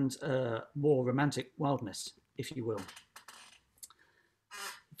textures and more romantic wildness, if you will.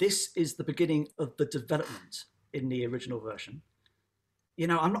 This is the beginning of the development in the original version. You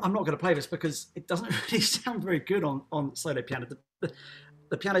know, I'm not going to play this because it doesn't really sound very good on solo piano.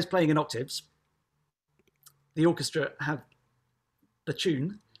 The piano is playing in octaves. The orchestra have the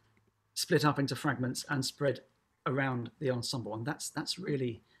tune split up into fragments and spread around the ensemble, and that's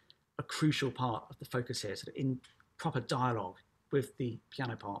really a crucial part of the focus here, sort of in proper dialogue with the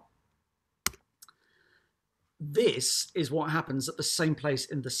piano part. This is what happens at the same place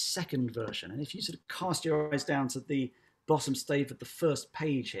in the second version, and if you sort of cast your eyes down to the bottom stave of the first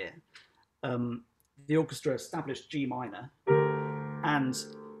page here, the orchestra established G minor, and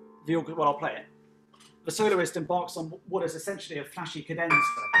the orchestra, well, I'll play it. The soloist embarks on what is essentially a flashy cadenza.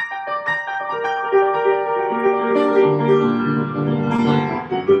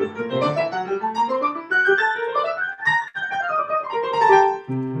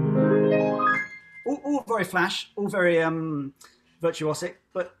 All very flash, all very virtuosic,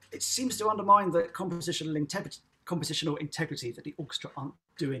 but it seems to undermine the compositional integrity that the orchestra aren't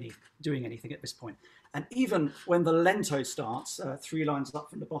doing anything at this point. And even when the lento starts, 3 lines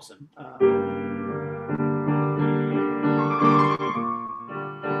up from the bottom,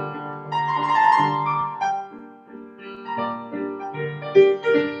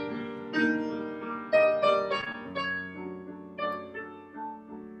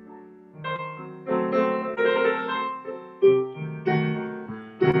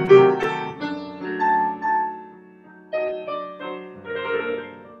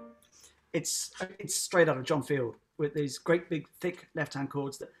 it's straight out of John Field with these great big thick left-hand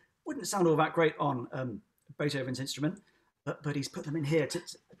chords that wouldn't sound all that great on Beethoven's instrument, but he's put them in here to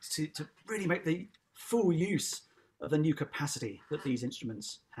really make the full use of the new capacity that these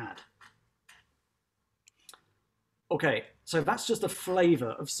instruments had. Okay, so that's just a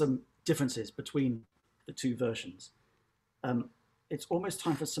flavour of some differences between the two versions. It's almost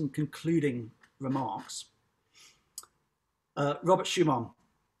time for some concluding remarks. Robert Schumann,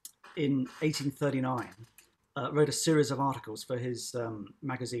 in 1839, wrote a series of articles for his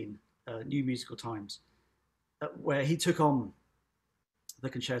magazine, New Musical Times, where he took on the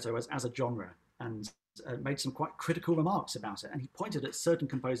concerto as a genre and made some quite critical remarks about it. And he pointed at certain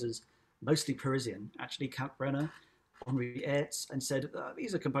composers, mostly Parisian, actually Kalkbrenner, Henri Hertz, and said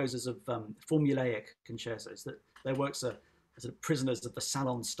these are composers of formulaic concertos, that their works are sort of prisoners of the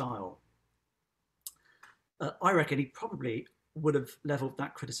salon style. I reckon he probably would have levelled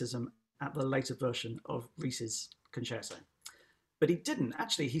that criticism at the later version of Ries's concerto. But he didn't.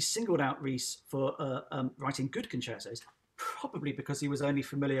 Actually, he singled out Ries for writing good concertos, probably because he was only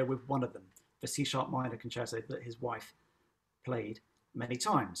familiar with one of them, the C-sharp minor concerto that his wife played many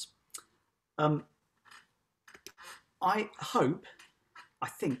times. I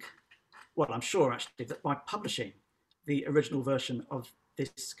think, well, I'm sure actually, that by publishing the original version of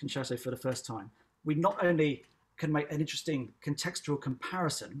this concerto for the first time, we not only can make an interesting contextual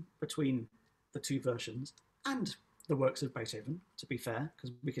comparison between the two versions and the works of Beethoven, to be fair,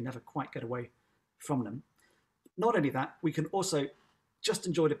 because we can never quite get away from them. Not only that, we can also just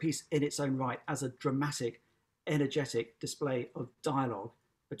enjoy the piece in its own right as a dramatic, energetic display of dialogue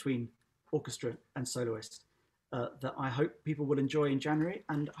between orchestra and soloist that I hope people will enjoy in January,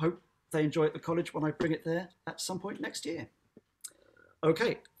 and hope they enjoy at the college when I bring it there at some point next year.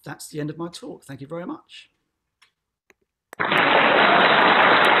 Okay, that's the end of my talk. Thank you very much.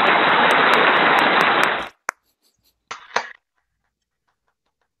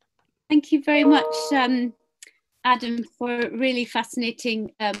 Thank you very much, Adam, for a really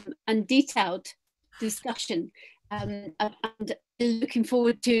fascinating and detailed discussion. And looking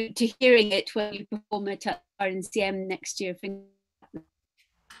forward to hearing it when you perform it at RNCM next year.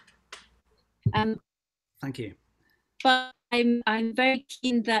 Thank you. But I'm very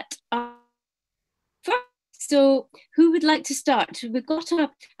keen that. So, who would like to start? We've got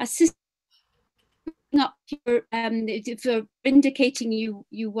a system up here for indicating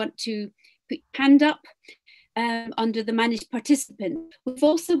you want to put your hand up under the managed participant. We've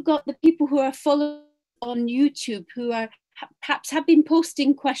also got the people who are following on YouTube who are perhaps have been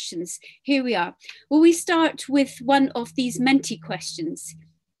posting questions. Here we are. Will we start with one of these Menti questions?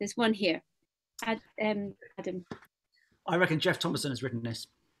 There's one here. Adam. I reckon Jeff Thomason has written this.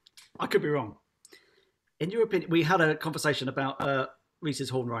 I could be wrong. In your opinion, we had a conversation about Rees's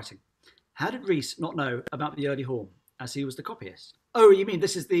horn writing. How did Rees not know about the early horn, as he was the copyist? Oh, you mean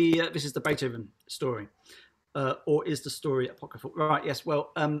this is the Beethoven story, or is the story apocryphal? Right. Yes.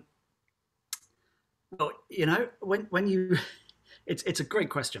 Well, you know, when you, it's a great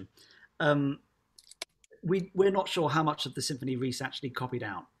question. We're not sure how much of the symphony Ries actually copied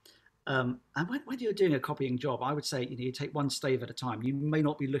out. And when you're doing a copying job, I would say you take one stave at a time. You may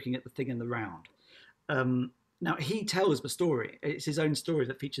not be looking at the thing in the round. Now he tells the story. It's his own story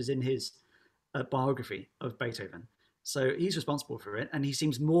that features in his biography of Beethoven. So he's responsible for it, and he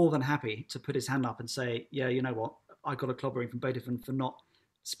seems more than happy to put his hand up and say, "Yeah, you know what? I got a clobbering from Beethoven for not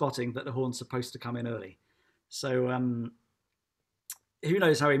spotting that the horn's supposed to come in early." So who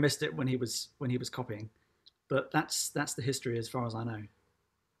knows how he missed it when he was copying, but that's the history as far as I know.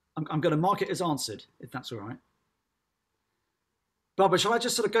 I'm going to mark it as answered, if that's all right. Barbara, shall I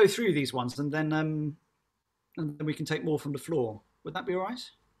just sort of go through these ones and then we can take more from the floor? Would that be all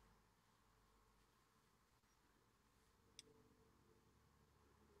right?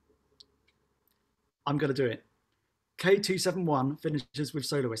 I'm going to do it. K271 finishes with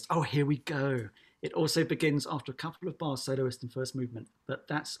soloist. Oh, here we go. It also begins after a couple of bars soloist in first movement, but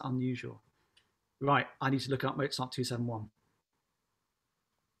that's unusual. Right, I need to look up Mozart 271.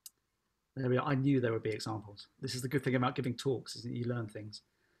 There we are. I knew there would be examples. This is the good thing about giving talks, is that you learn things.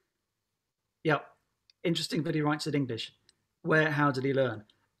 Yeah, interesting that he writes in English. How did he learn?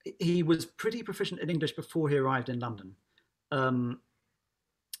 He was pretty proficient in English before he arrived in London.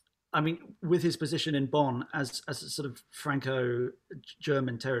 I mean, with his position in Bonn as a sort of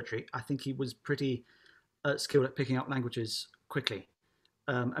Franco-German territory, I think he was pretty skilled at picking up languages quickly.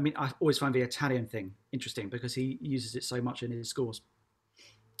 I mean, I always find the Italian thing interesting because he uses it so much in his scores.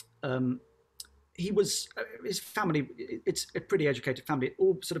 His family, it's a pretty educated family,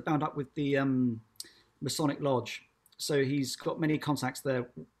 all sort of bound up with the Masonic Lodge. So he's got many contacts there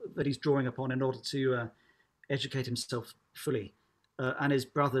that he's drawing upon in order to educate himself fully. And his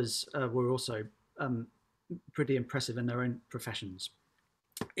brothers were also pretty impressive in their own professions.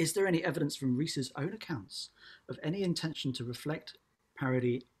 Is there any evidence from Ries's own accounts of any intention to reflect,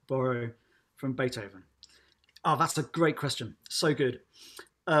 parody, borrow from Beethoven? Oh, that's a great question. So good.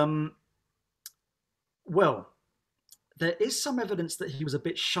 Well, there is some evidence that he was a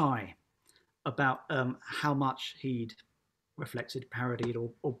bit shy about how much he'd reflected, parodied,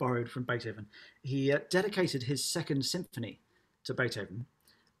 or borrowed from Beethoven. He dedicated his second symphony to Beethoven,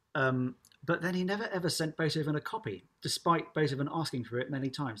 but then he never ever sent Beethoven a copy, despite Beethoven asking for it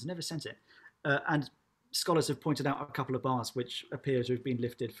many times. He never sent it. And scholars have pointed out a couple of bars which appear to have been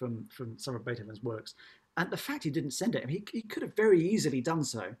lifted from some of Beethoven's works. And the fact he didn't send it, I mean, he could have very easily done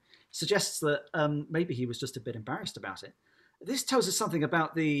so, suggests that maybe he was just a bit embarrassed about it. This tells us something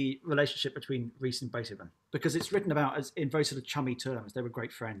about the relationship between Ries and Beethoven, because it's written about as in very sort of chummy terms. They were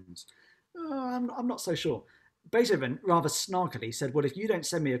great friends. I'm not so sure. Beethoven, rather snarkily, said, "Well, if you don't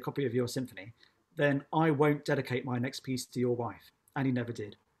send me a copy of your symphony, then I won't dedicate my next piece to your wife." And he never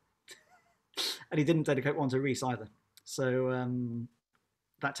did. And he didn't dedicate one to Ries either. So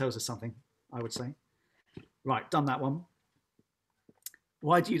that tells us something, I would say. Right, done that one.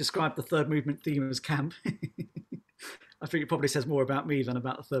 Why do you describe the third movement theme as camp? I think it probably says more about me than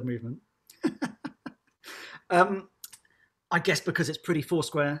about the third movement. I guess because it's pretty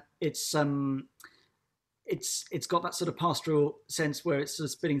foursquare. It's got that sort of pastoral sense where it's sort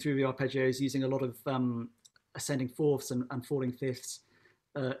of spinning through the arpeggios, using a lot of ascending fourths and falling fifths.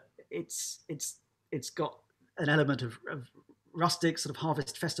 It's got an element of rustic sort of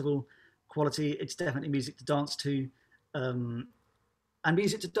harvest festival quality. It's definitely music to dance to, and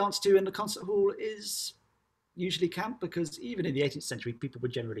music to dance to in the concert hall is usually camp, because even in the 18th century, people were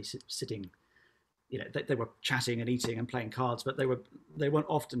generally sitting. You know, they were chatting and eating and playing cards, but they weren't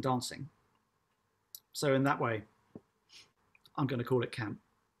often dancing. So in that way, I'm going to call it camp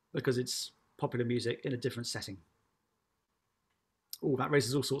because it's popular music in a different setting. Oh, that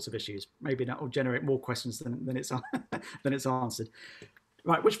raises all sorts of issues. Maybe that will generate more questions than it's answered.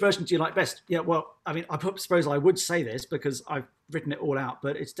 Right, which version do you like best? Yeah, well, I mean, I suppose I would say this because I've written it all out,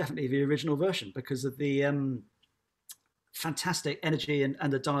 but it's definitely the original version because of the fantastic energy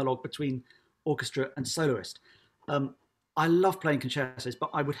and the dialogue between orchestra and soloist. I love playing concertos,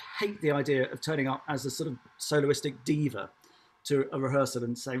 but I would hate the idea of turning up as a sort of soloistic diva to a rehearsal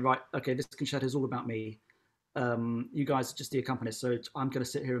and say, right, okay, this concerto is all about me. You guys are just the accompanist, so I'm going to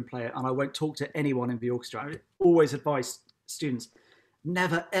sit here and play it, and I won't talk to anyone in the orchestra. I always advise students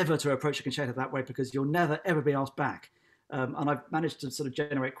never ever to approach a concerto that way, because you'll never ever be asked back. And I've managed to sort of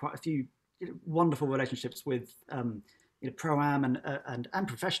generate quite a few wonderful relationships with pro-am and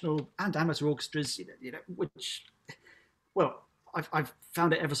professional and amateur orchestras, which, well, I've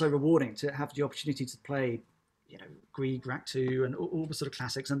found it ever so rewarding to have the opportunity to play, Grieg, Raktu, and all the sort of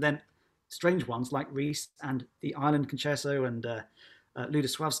classics, and then strange ones like Ries and the Island Concerto and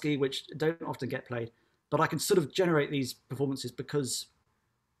Ludoslawski, which don't often get played. But I can sort of generate these performances because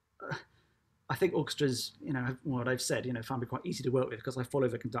I think orchestras, what I've said, find me quite easy to work with, because I follow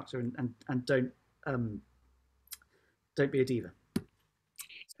the conductor and don't be a diva.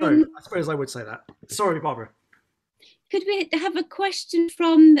 So I suppose I would say that. Sorry, Barbara. Could we have a question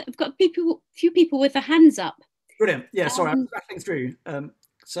from? I've got few people with their hands up. Brilliant. Yeah, sorry, I'm rattling through.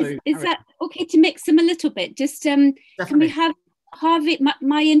 So is that okay to mix them a little bit? Just can we have Harvey?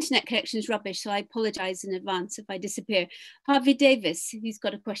 My internet connection is rubbish, so I apologise in advance if I disappear. Harvey Davis, he's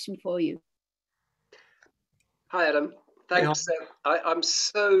got a question for you. Hi, Adam. Thanks. I'm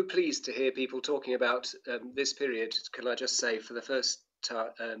so pleased to hear people talking about this period. Can I just say, for the first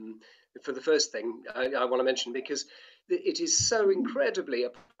thing, I want to mention, because it is so incredibly,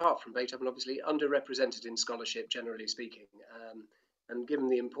 apart from Beethoven, obviously underrepresented in scholarship, generally speaking. And given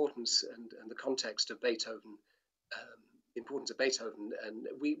the importance and the context of Beethoven, and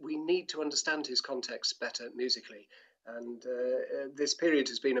we need to understand his context better musically. And this period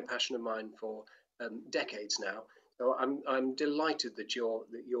has been a passion of mine for decades now. So I'm delighted that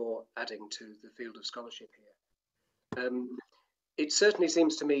you're adding to the field of scholarship here. It certainly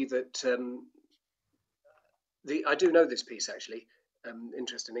seems to me that I do know this piece, actually,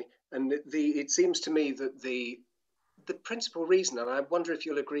 interestingly, and it seems to me that the principal reason, and I wonder if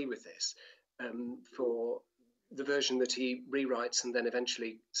you'll agree with this, for the version that he rewrites and then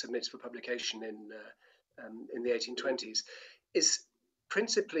eventually submits for publication in the 1820s, is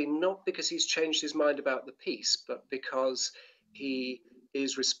principally not because he's changed his mind about the piece, but because he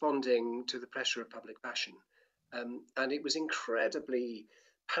is responding to the pressure of public passion. And it was incredibly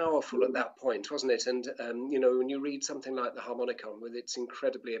powerful at that point, wasn't it? And when you read something like the Harmonicon with its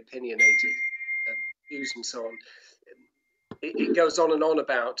incredibly opinionated views and so on, it goes on and on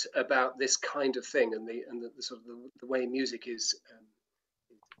about this kind of thing, and the sort of the way music is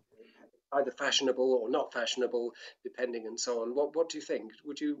either fashionable or not fashionable, depending, and so on. What do you think?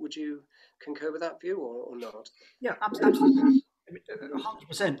 Would you concur with that view or not? Yeah, absolutely.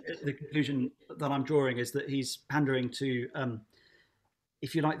 100%. The conclusion that I'm drawing is that he's pandering to,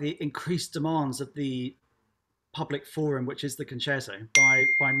 if you like, the increased demands of the public forum, which is the concerto,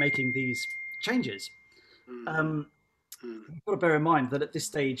 by making these changes. You've got to bear in mind that at this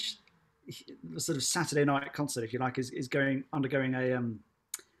stage, the sort of Saturday night concert, if you like, is undergoing a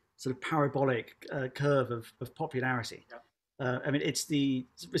sort of parabolic curve of popularity. Yeah. I mean,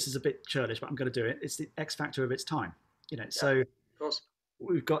 this is a bit churlish, but I'm going to do it. It's the X Factor of its time, Yeah, so of course.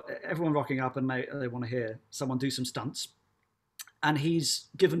 We've got everyone rocking up, and they want to hear someone do some stunts, and he's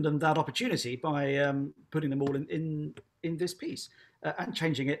given them that opportunity by putting them all in this piece and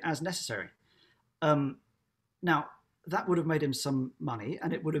changing it as necessary. Now, that would have made him some money,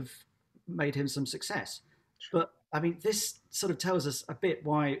 and it would have made him some success. Sure. But I mean, this sort of tells us a bit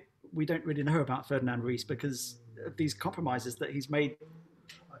why we don't really know about Ferdinand Ries, because of these compromises that he's made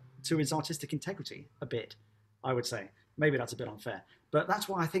to his artistic integrity a bit, I would say. Maybe that's a bit unfair, but that's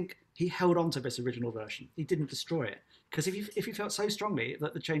why I think he held on to this original version. He didn't destroy it, because if he felt so strongly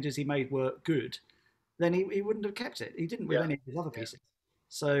that the changes he made were good, then he wouldn't have kept it. He didn't with any of his other pieces.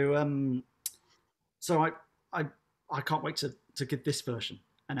 So I can't wait to give this version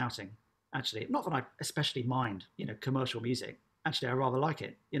an outing. Actually, not that I especially mind, commercial music. Actually, I rather like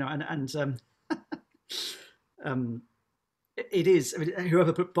it, it is. I mean,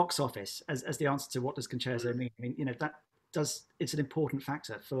 whoever put box office as the answer to what does concerto mean? I mean, it's an important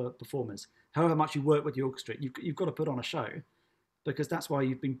factor for performers. However much you work with the orchestra, you've got to put on a show, because that's why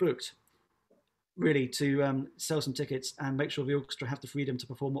you've been booked, really, to sell some tickets and make sure the orchestra have the freedom to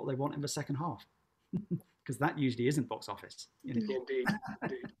perform what they want in the second half, because that usually isn't box office. Indeed.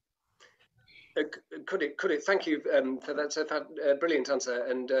 Could it? Thank you for that brilliant answer.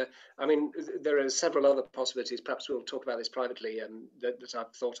 And I mean, there are several other possibilities. Perhaps we'll talk about this privately that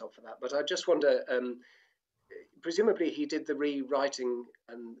I've thought of for that. But I just wonder. Presumably, he did the rewriting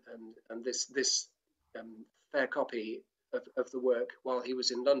and this fair copy of the work while he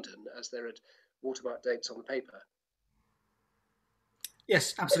was in London, as there had watermark dates on the paper.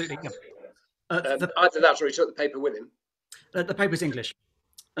 Yes, absolutely. Either that, or he took the paper with him. The paper's English.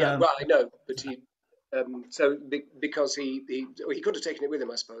 Yeah, well, I know, but because he could have taken it with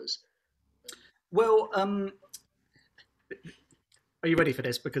him, I suppose. Well, are you ready for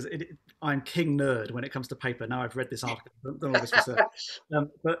this? Because I'm king nerd when it comes to paper. Now I've read this article, done all this research.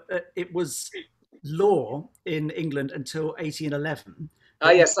 But it was law in England until 1811.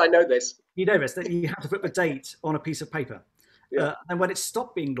 Yes, I know this. You know this, that you have to put the date on a piece of paper. Yeah. And when it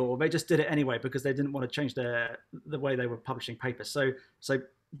stopped being law, they just did it anyway because they didn't want to change the way they were publishing paper. So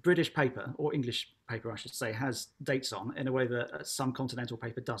British paper, or English paper, I should say, has dates on in a way that some continental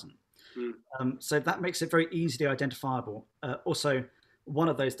paper doesn't. So that makes it very easily identifiable. Also, one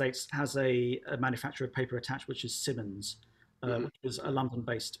of those dates has a manufacturer of paper attached, which is Simmons, which is a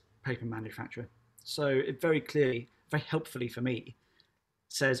London-based paper manufacturer. So it very clearly, very helpfully for me,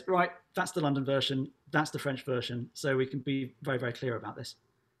 says, right, that's the London version, that's the French version, so we can be very, very clear about this.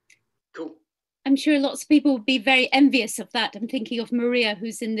 Cool. I'm sure lots of people will be very envious of that. I'm thinking of Maria,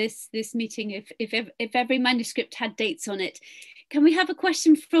 who's in this meeting, if every manuscript had dates on it. Can we have a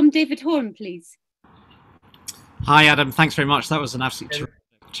question from David Horn, please? Hi, Adam. Thanks very much. That was an absolutely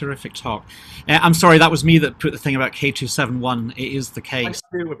terrific talk. I'm sorry, that was me that put the thing about K271. It is the case.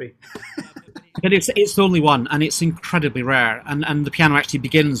 It would be. But it's the only one, and it's incredibly rare. And the piano actually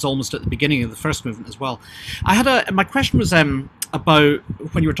begins almost at the beginning of the first movement as well. My question was about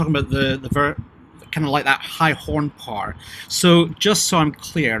when you were talking about the kind of like that high horn part. So just so I'm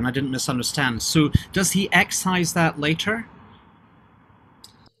clear, and I didn't misunderstand. So does he excise that later?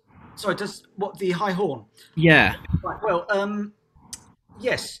 Sorry, the high horn? Yeah. Right, well,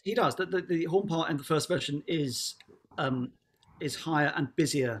 yes, he does. The horn part in the first version is higher and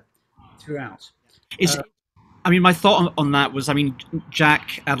busier throughout. My thought on that was,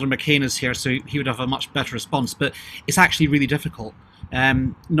 Jack Adler-McCain is here, so he would have a much better response, but it's actually really difficult.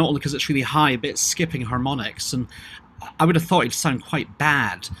 Not only because it's really high, but it's skipping harmonics, and I would have thought it'd sound quite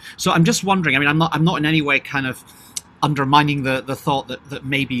bad. So I'm just wondering, I'm not in any way kind of undermining the thought that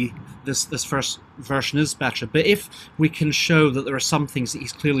maybe this first version is better, but if we can show that there are some things that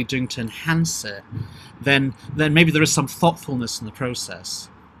he's clearly doing to enhance it, then maybe there is some thoughtfulness in the process.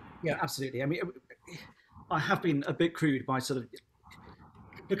 Yeah, absolutely. I have been a bit crude by sort of,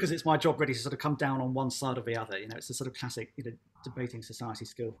 because it's my job really to sort of come down on one side or the other. It's a sort of classic debating society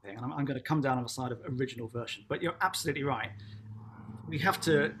skill thing, and I'm going to come down on the side of original version. But you're absolutely right. We have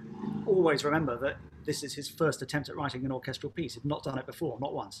to always remember that this is his first attempt at writing an orchestral piece. He'd not done it before,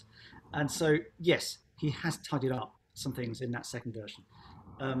 not once. And so, yes, he has tidied up some things in that second version.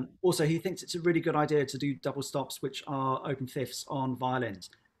 Also, he thinks it's a really good idea to do double stops, which are open fifths on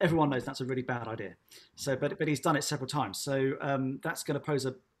violins. Everyone knows that's a really bad idea. So, but he's done it several times. So that's going to pose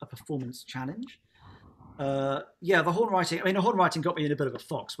a performance challenge. The horn writing. The horn writing got me in a bit of a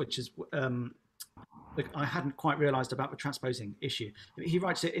fox, which is I hadn't quite realised about the transposing issue. He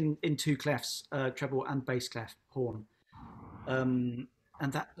writes it in two clefs, treble and bass clef horn, and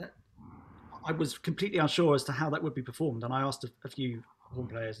that I was completely unsure as to how that would be performed. And I asked a few horn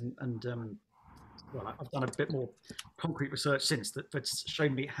players, and I've done a bit more concrete research since that's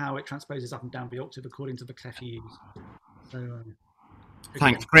shown me how it transposes up and down the octave according to the clef you use. So,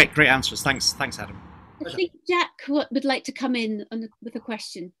 thanks. Great answers. Thanks, Adam. I think Jack would like to come in with a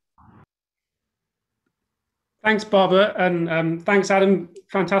question. Thanks, Barbara, and thanks, Adam.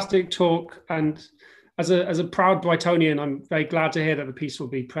 Fantastic talk. And as a proud Brightonian, I'm very glad to hear that the piece will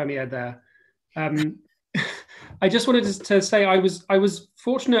be premiered there. I just wanted to say I was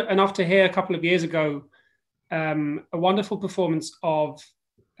fortunate enough to hear a couple of years ago a wonderful performance of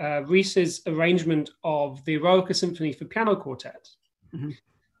Ries's arrangement of the Eroica Symphony for piano quartet. Mm-hmm.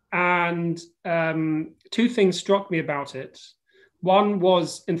 And two things struck me about it. One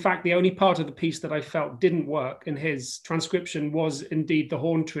was, in fact, the only part of the piece that I felt didn't work in his transcription was indeed the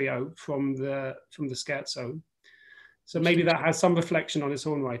horn trio from the scherzo. So maybe that has some reflection on his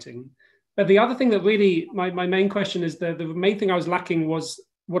horn writing. But the other thing that really, my main question is the main thing I was lacking was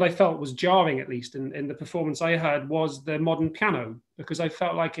what I felt was jarring, at least in the performance I heard, was the modern piano, because I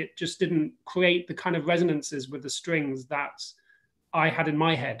felt like it just didn't create the kind of resonances with the strings that I had in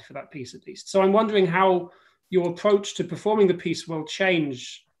my head for that piece, at least. So I'm wondering how your approach to performing the piece will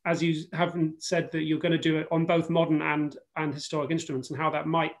change, as you haven't said that you're going to do it on both modern and historic instruments, and how that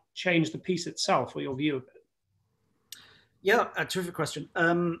might change the piece itself or your view of it. Yeah, a terrific question.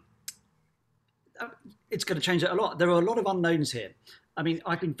 It's going to change it a lot. There are a lot of unknowns here.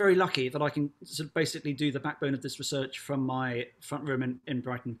 I've been very lucky that I can sort of basically do the backbone of this research from my front room in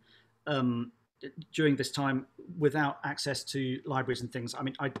Brighton during this time without access to libraries and things.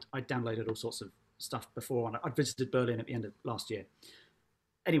 I downloaded all sorts of stuff before, and I visited Berlin at the end of last year.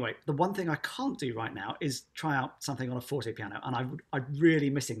 anyway, the one thing I can't do right now is try out something on a forte piano, and I'm really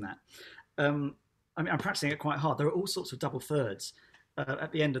missing that. I mean, I'm practicing it quite hard. There are all sorts of double thirds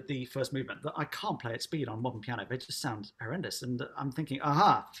at the end of the first movement that I can't play at speed on modern piano. They just sound horrendous. And I'm thinking,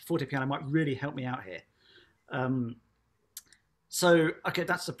 aha, forte piano might really help me out here. So, okay,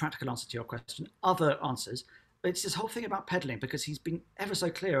 that's the practical answer to your question. Other answers, it's this whole thing about pedaling, because he's been ever so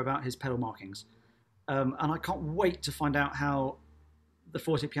clear about his pedal markings. And I can't wait to find out how the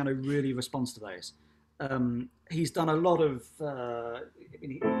forte piano really responds to those. He's done a lot of,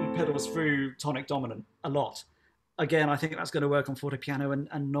 he pedals through tonic dominant a lot. Again, I think that's going to work on forte piano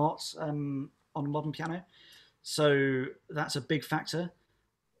and not on modern piano. So that's a big factor.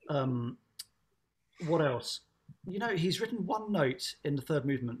 What else? You know, he's written one note in the third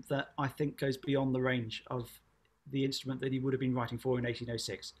movement that I think goes beyond the range of the instrument that he would have been writing for in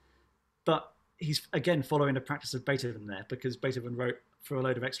 1806. But he's, again, following the practice of Beethoven there, because Beethoven wrote for a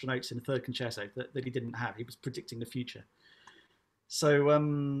load of extra notes in the third concerto that he didn't have. He was predicting the future. So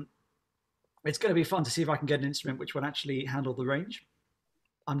it's going to be fun to see if I can get an instrument which will actually handle the range.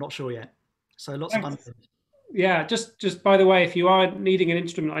 I'm not sure yet. So lots of unknowns. Yeah, just by the way, if you are needing an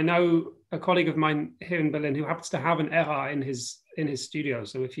instrument, I know a colleague of mine here in Berlin who happens to have an ERA in his studio.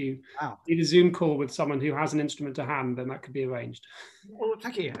 So if you need a Zoom call with someone who has an instrument to hand, then that could be arranged. Well,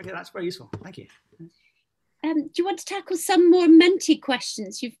 thank you. Okay, that's very useful. Thank you. Do you want to tackle some more Menti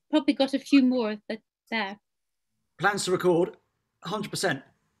questions? You've probably got a few more there. Plans to record, 100%.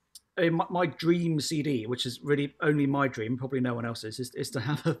 My dream CD, which is really only my dream, probably no one else's, is to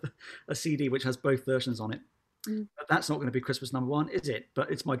have a CD which has both versions on it. But that's not going to be Christmas #1, is it?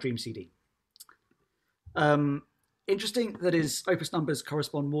 But it's my dream CD. Interesting that his opus numbers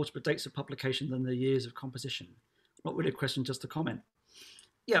correspond more to the dates of publication than the years of composition. Not really a question, just a comment.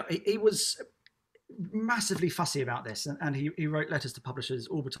 Yeah, he was massively fussy about this, and he wrote letters to publishers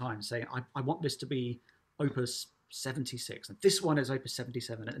all the time saying, I want this to be opus 76, and this one is opus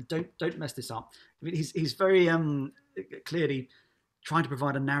 77, and don't mess this up. I mean, he's very clearly trying to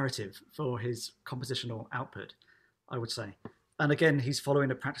provide a narrative for his compositional output, I would say. And again, he's following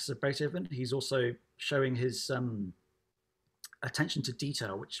the practice of Beethoven. He's also showing his attention to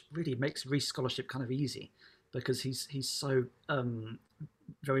detail, which really makes Ries scholarship kind of easy, because he's so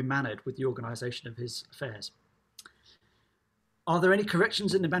very mannered with the organization of his affairs. Are there any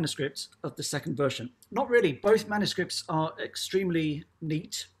corrections in the manuscript of the second version? Not really. Both manuscripts are extremely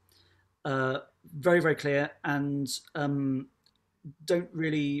neat, very, very clear, and don't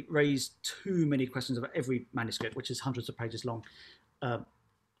really raise too many questions about every manuscript, which is hundreds of pages long,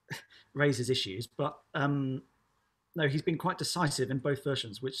 raises issues. But no, he's been quite decisive in both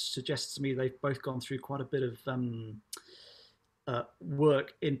versions, which suggests to me they've both gone through quite a bit of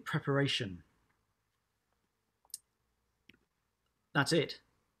work in preparation. That's it.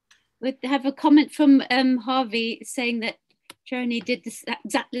 We have a comment from Harvey saying that Czerny did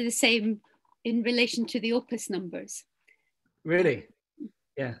exactly the same in relation to the opus numbers. Really?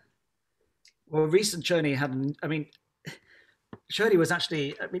 Yeah. Well, recent Czerny had, I mean, Czerny was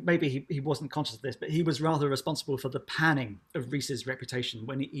actually, I mean, maybe he wasn't conscious of this, but he was rather responsible for the panning of Ries's reputation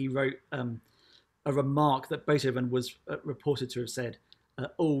when he wrote a remark that Beethoven was reported to have said,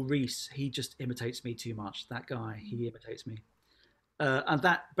 oh, Ries, he just imitates me too much. That guy, he imitates me. And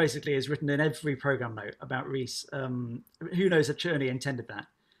that basically is written in every program note about Ries. Who knows if Czerny intended that?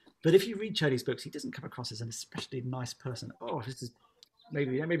 But if you read Czerny's books, he doesn't come across as an especially nice person. Oh, this is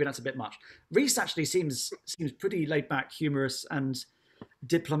maybe that's a bit much. Ries actually seems pretty laid back, humorous, and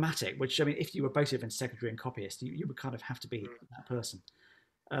diplomatic. Which, I mean, if you were Beethoven's secretary and copyist, you would kind of have to be that person.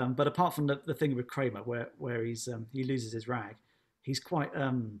 But apart from the thing with Kramer, where he loses his rag, he's quite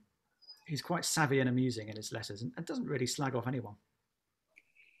savvy and amusing in his letters, and doesn't really slag off anyone.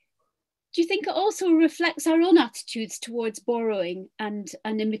 Do you think it also reflects our own attitudes towards borrowing and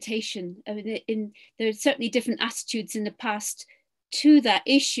imitation? I mean, there are certainly different attitudes in the past to that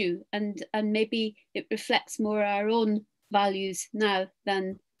issue, and maybe it reflects more our own values now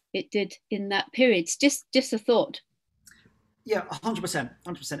than it did in that period. It's just a thought. Yeah, 100%.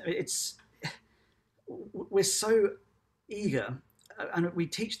 We're so eager, and we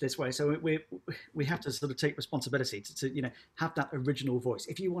teach this way, so we have to sort of take responsibility to have that original voice.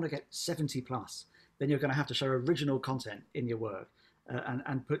 If you want to get 70+, then you're going to have to show original content in your work,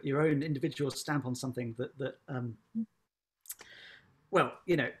 and put your own individual stamp on something that well,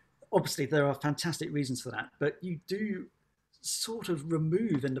 obviously there are fantastic reasons for that, but you do sort of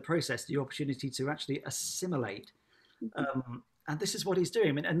remove in the process the opportunity to actually assimilate. And this is what he's doing.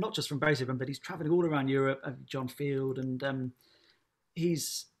 I mean, and not just from Beethoven, but he's traveling all around Europe, John Field, and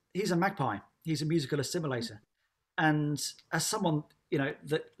he's a magpie. He's a musical assimilator. And as someone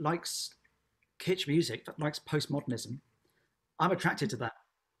that likes kitsch music, that likes postmodernism. I'm attracted to that,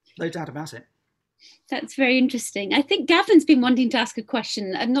 no doubt about it. That's very interesting. I think Gavin's been wanting to ask a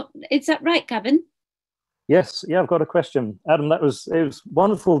question. Is that right, Gavin? Yes, yeah, I've got a question. Adam, it was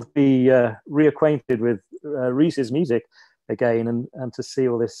wonderful to be reacquainted with Rhys's music again, and to see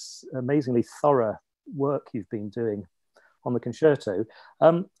all this amazingly thorough work you've been doing on the concerto.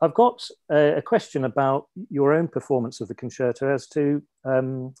 I've got a question about your own performance of the concerto, as to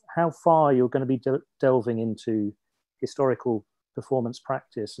how far you're going to be delving into historical performance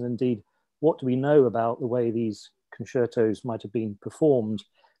practice, and indeed, what do we know about the way these concertos might have been performed?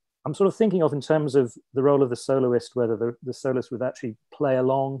 I'm sort of thinking of in terms of the role of the soloist, whether the soloist would actually play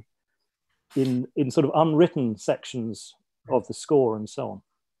along in sort of unwritten sections of the score and so on.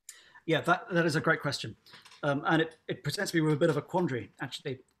 Yeah, that is a great question. And it presents me with a bit of a quandary,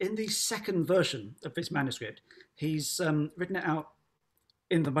 actually. In the second version of this manuscript, he's written it out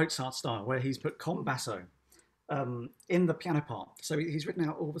in the Mozart style, where he's put con basso in the piano part. So he's written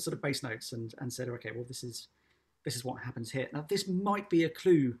out all the sort of bass notes and said, okay, well, this is what happens here. Now, this might be a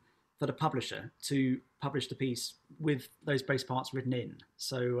clue for the publisher to publish the piece with those bass parts written in.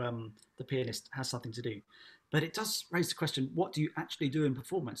 So the pianist has something to do. But it does raise the question, what do you actually do in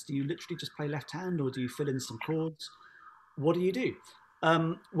performance? Do you literally just play left hand, or do you fill in some chords? What do you do?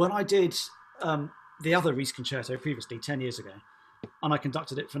 When I did the other Rhys concerto previously, 10 years ago, and I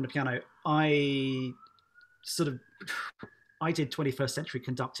conducted it from the piano, I did 21st century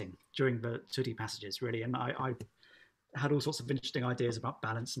conducting during the tutti passages, really. And I had all sorts of interesting ideas about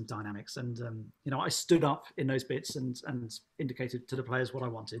balance and dynamics. And, I stood up in those bits and indicated to the players what I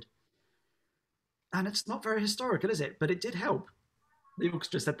wanted. And it's not very historical, is it? But it did help. The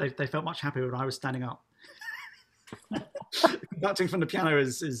orchestra said they felt much happier when I was standing up. Conducting from the piano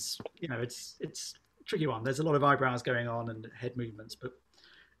is it's a tricky one. There's a lot of eyebrows going on and head movements, but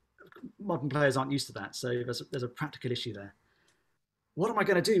modern players aren't used to that. So there's a practical issue there. What am I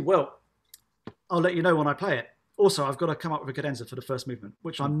going to do? Well, I'll let you know when I play it. Also, I've got to come up with a cadenza for the first movement,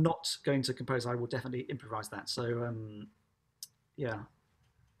 which I'm not going to compose. I will definitely improvise that. So, yeah.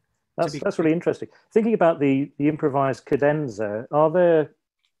 That's really interesting. Thinking about the improvised cadenza, how are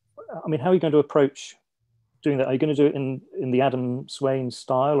you going to approach doing that? Are you going to do it in the Adam Swain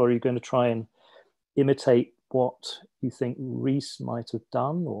style, or are you going to try and imitate what you think Rhys might have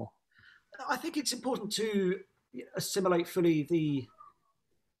done? Or I think it's important to assimilate fully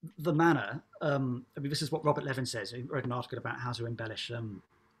the manner. This is what Robert Levin says. He wrote an article about how to embellish and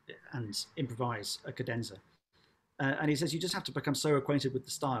improvise a cadenza. And he says you just have to become so acquainted with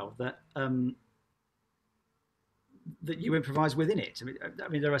the style that that you improvise within it. I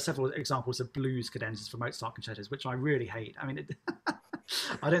mean, there are several examples of blues cadenzas for Mozart concertos, which I really hate. I mean,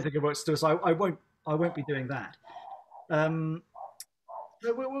 I don't think it works still, so I won't be doing that.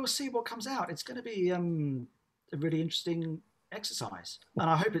 But we'll see what comes out. It's going to be a really interesting exercise, and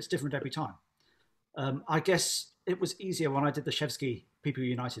I hope it's different every time. I guess it was easier when I did the Shevsky People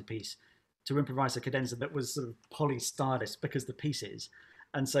United piece to improvise a cadenza that was sort of polystylist, because the piece is,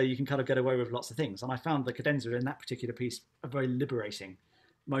 and so you can kind of get away with lots of things. And I found the cadenza in that particular piece a very liberating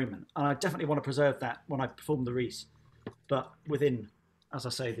moment, and I definitely want to preserve that when I perform the Rhys, but within, as I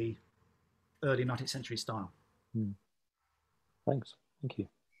say, the early 19th century style. Thank you.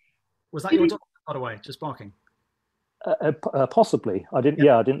 Was that your dog, by the way, just barking? Possibly. I didn't.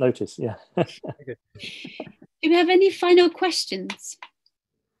 Yeah, I didn't notice. Yeah. Do we have any final questions?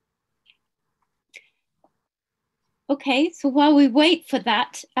 Okay, so while we wait for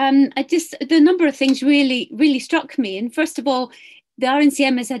that, the number of things really struck me. And first of all, the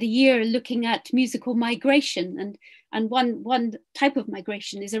RNCM has had a year looking at musical migration, and one type of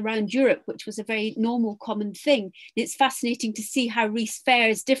migration is around Europe, which was a very normal, common thing. It's fascinating to see how Rhys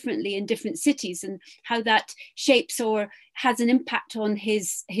fares differently in different cities, and how that shapes or has an impact on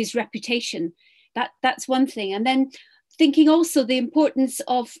his reputation. That's one thing. And then thinking also the importance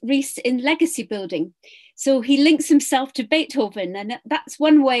of Rhys in legacy building. So he links himself to Beethoven, and that's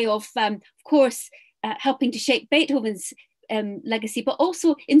one way of course, helping to shape Beethoven's legacy, but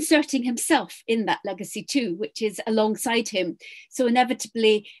also inserting himself in that legacy too, which is alongside him. So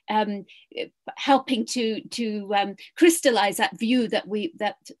inevitably helping to crystallize that view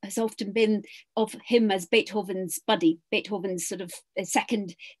that has often been of him as Beethoven's buddy, Beethoven's sort of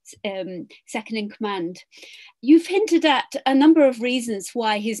second in command. You've hinted at a number of reasons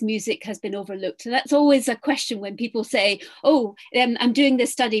why his music has been overlooked. And that's always a question when people say, oh, I'm doing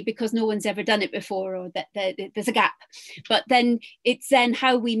this study because no one's ever done it before, or that there's a gap. But then it's then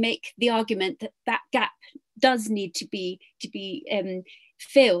how we make the argument that that gap does need to be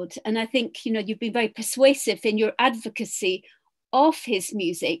filled. And I think, you've been very persuasive in your advocacy of his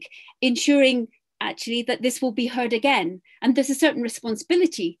music, ensuring actually that this will be heard again. And there's a certain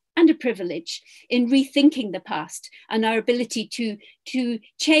responsibility and a privilege in rethinking the past and our ability to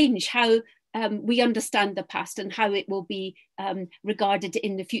change how we understand the past and how it will be regarded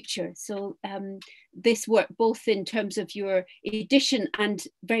in the future. So this work, both in terms of your edition and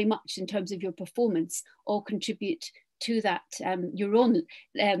very much in terms of your performance, all contribute to that, your own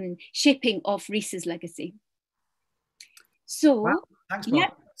shaping of Rhys's legacy. So, wow. Thanks,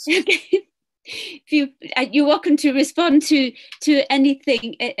 Bob. yeah. You're welcome to respond to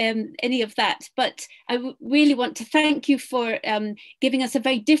anything, any of that. But I really want to thank you for giving us a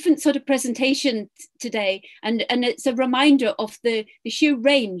very different sort of presentation today, and it's a reminder of the sheer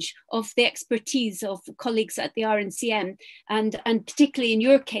range of the expertise of colleagues at the RNCM, and particularly in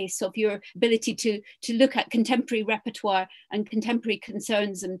your case of your ability to look at contemporary repertoire and contemporary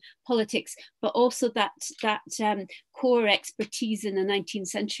concerns and politics, but also that core expertise in the 19th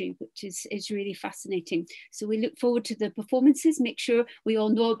century, which is really fascinating. So we look forward to the performances, make sure we all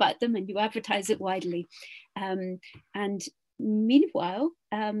know about them and you advertise it widely. And meanwhile,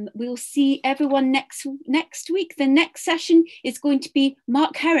 we'll see everyone next week. The next session is going to be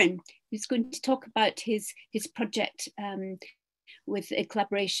Mark Heron, who's going to talk about his project with a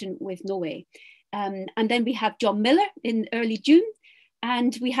collaboration with Norway. And then we have John Miller in early June.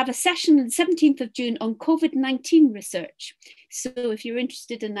 And we have a session on the 17th of June on COVID-19 research. So if you're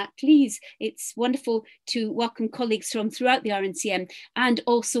interested in that, please, it's wonderful to welcome colleagues from throughout the RNCM and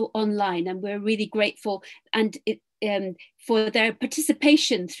also online. And we're really grateful and for their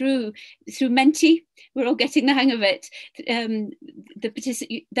participation through Menti. We're all getting the hang of it.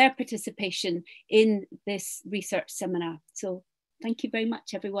 Their participation in this research seminar. So thank you very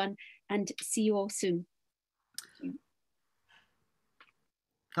much, everyone, and see you all soon.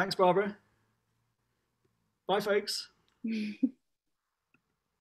 Thanks, Barbara. Bye, folks.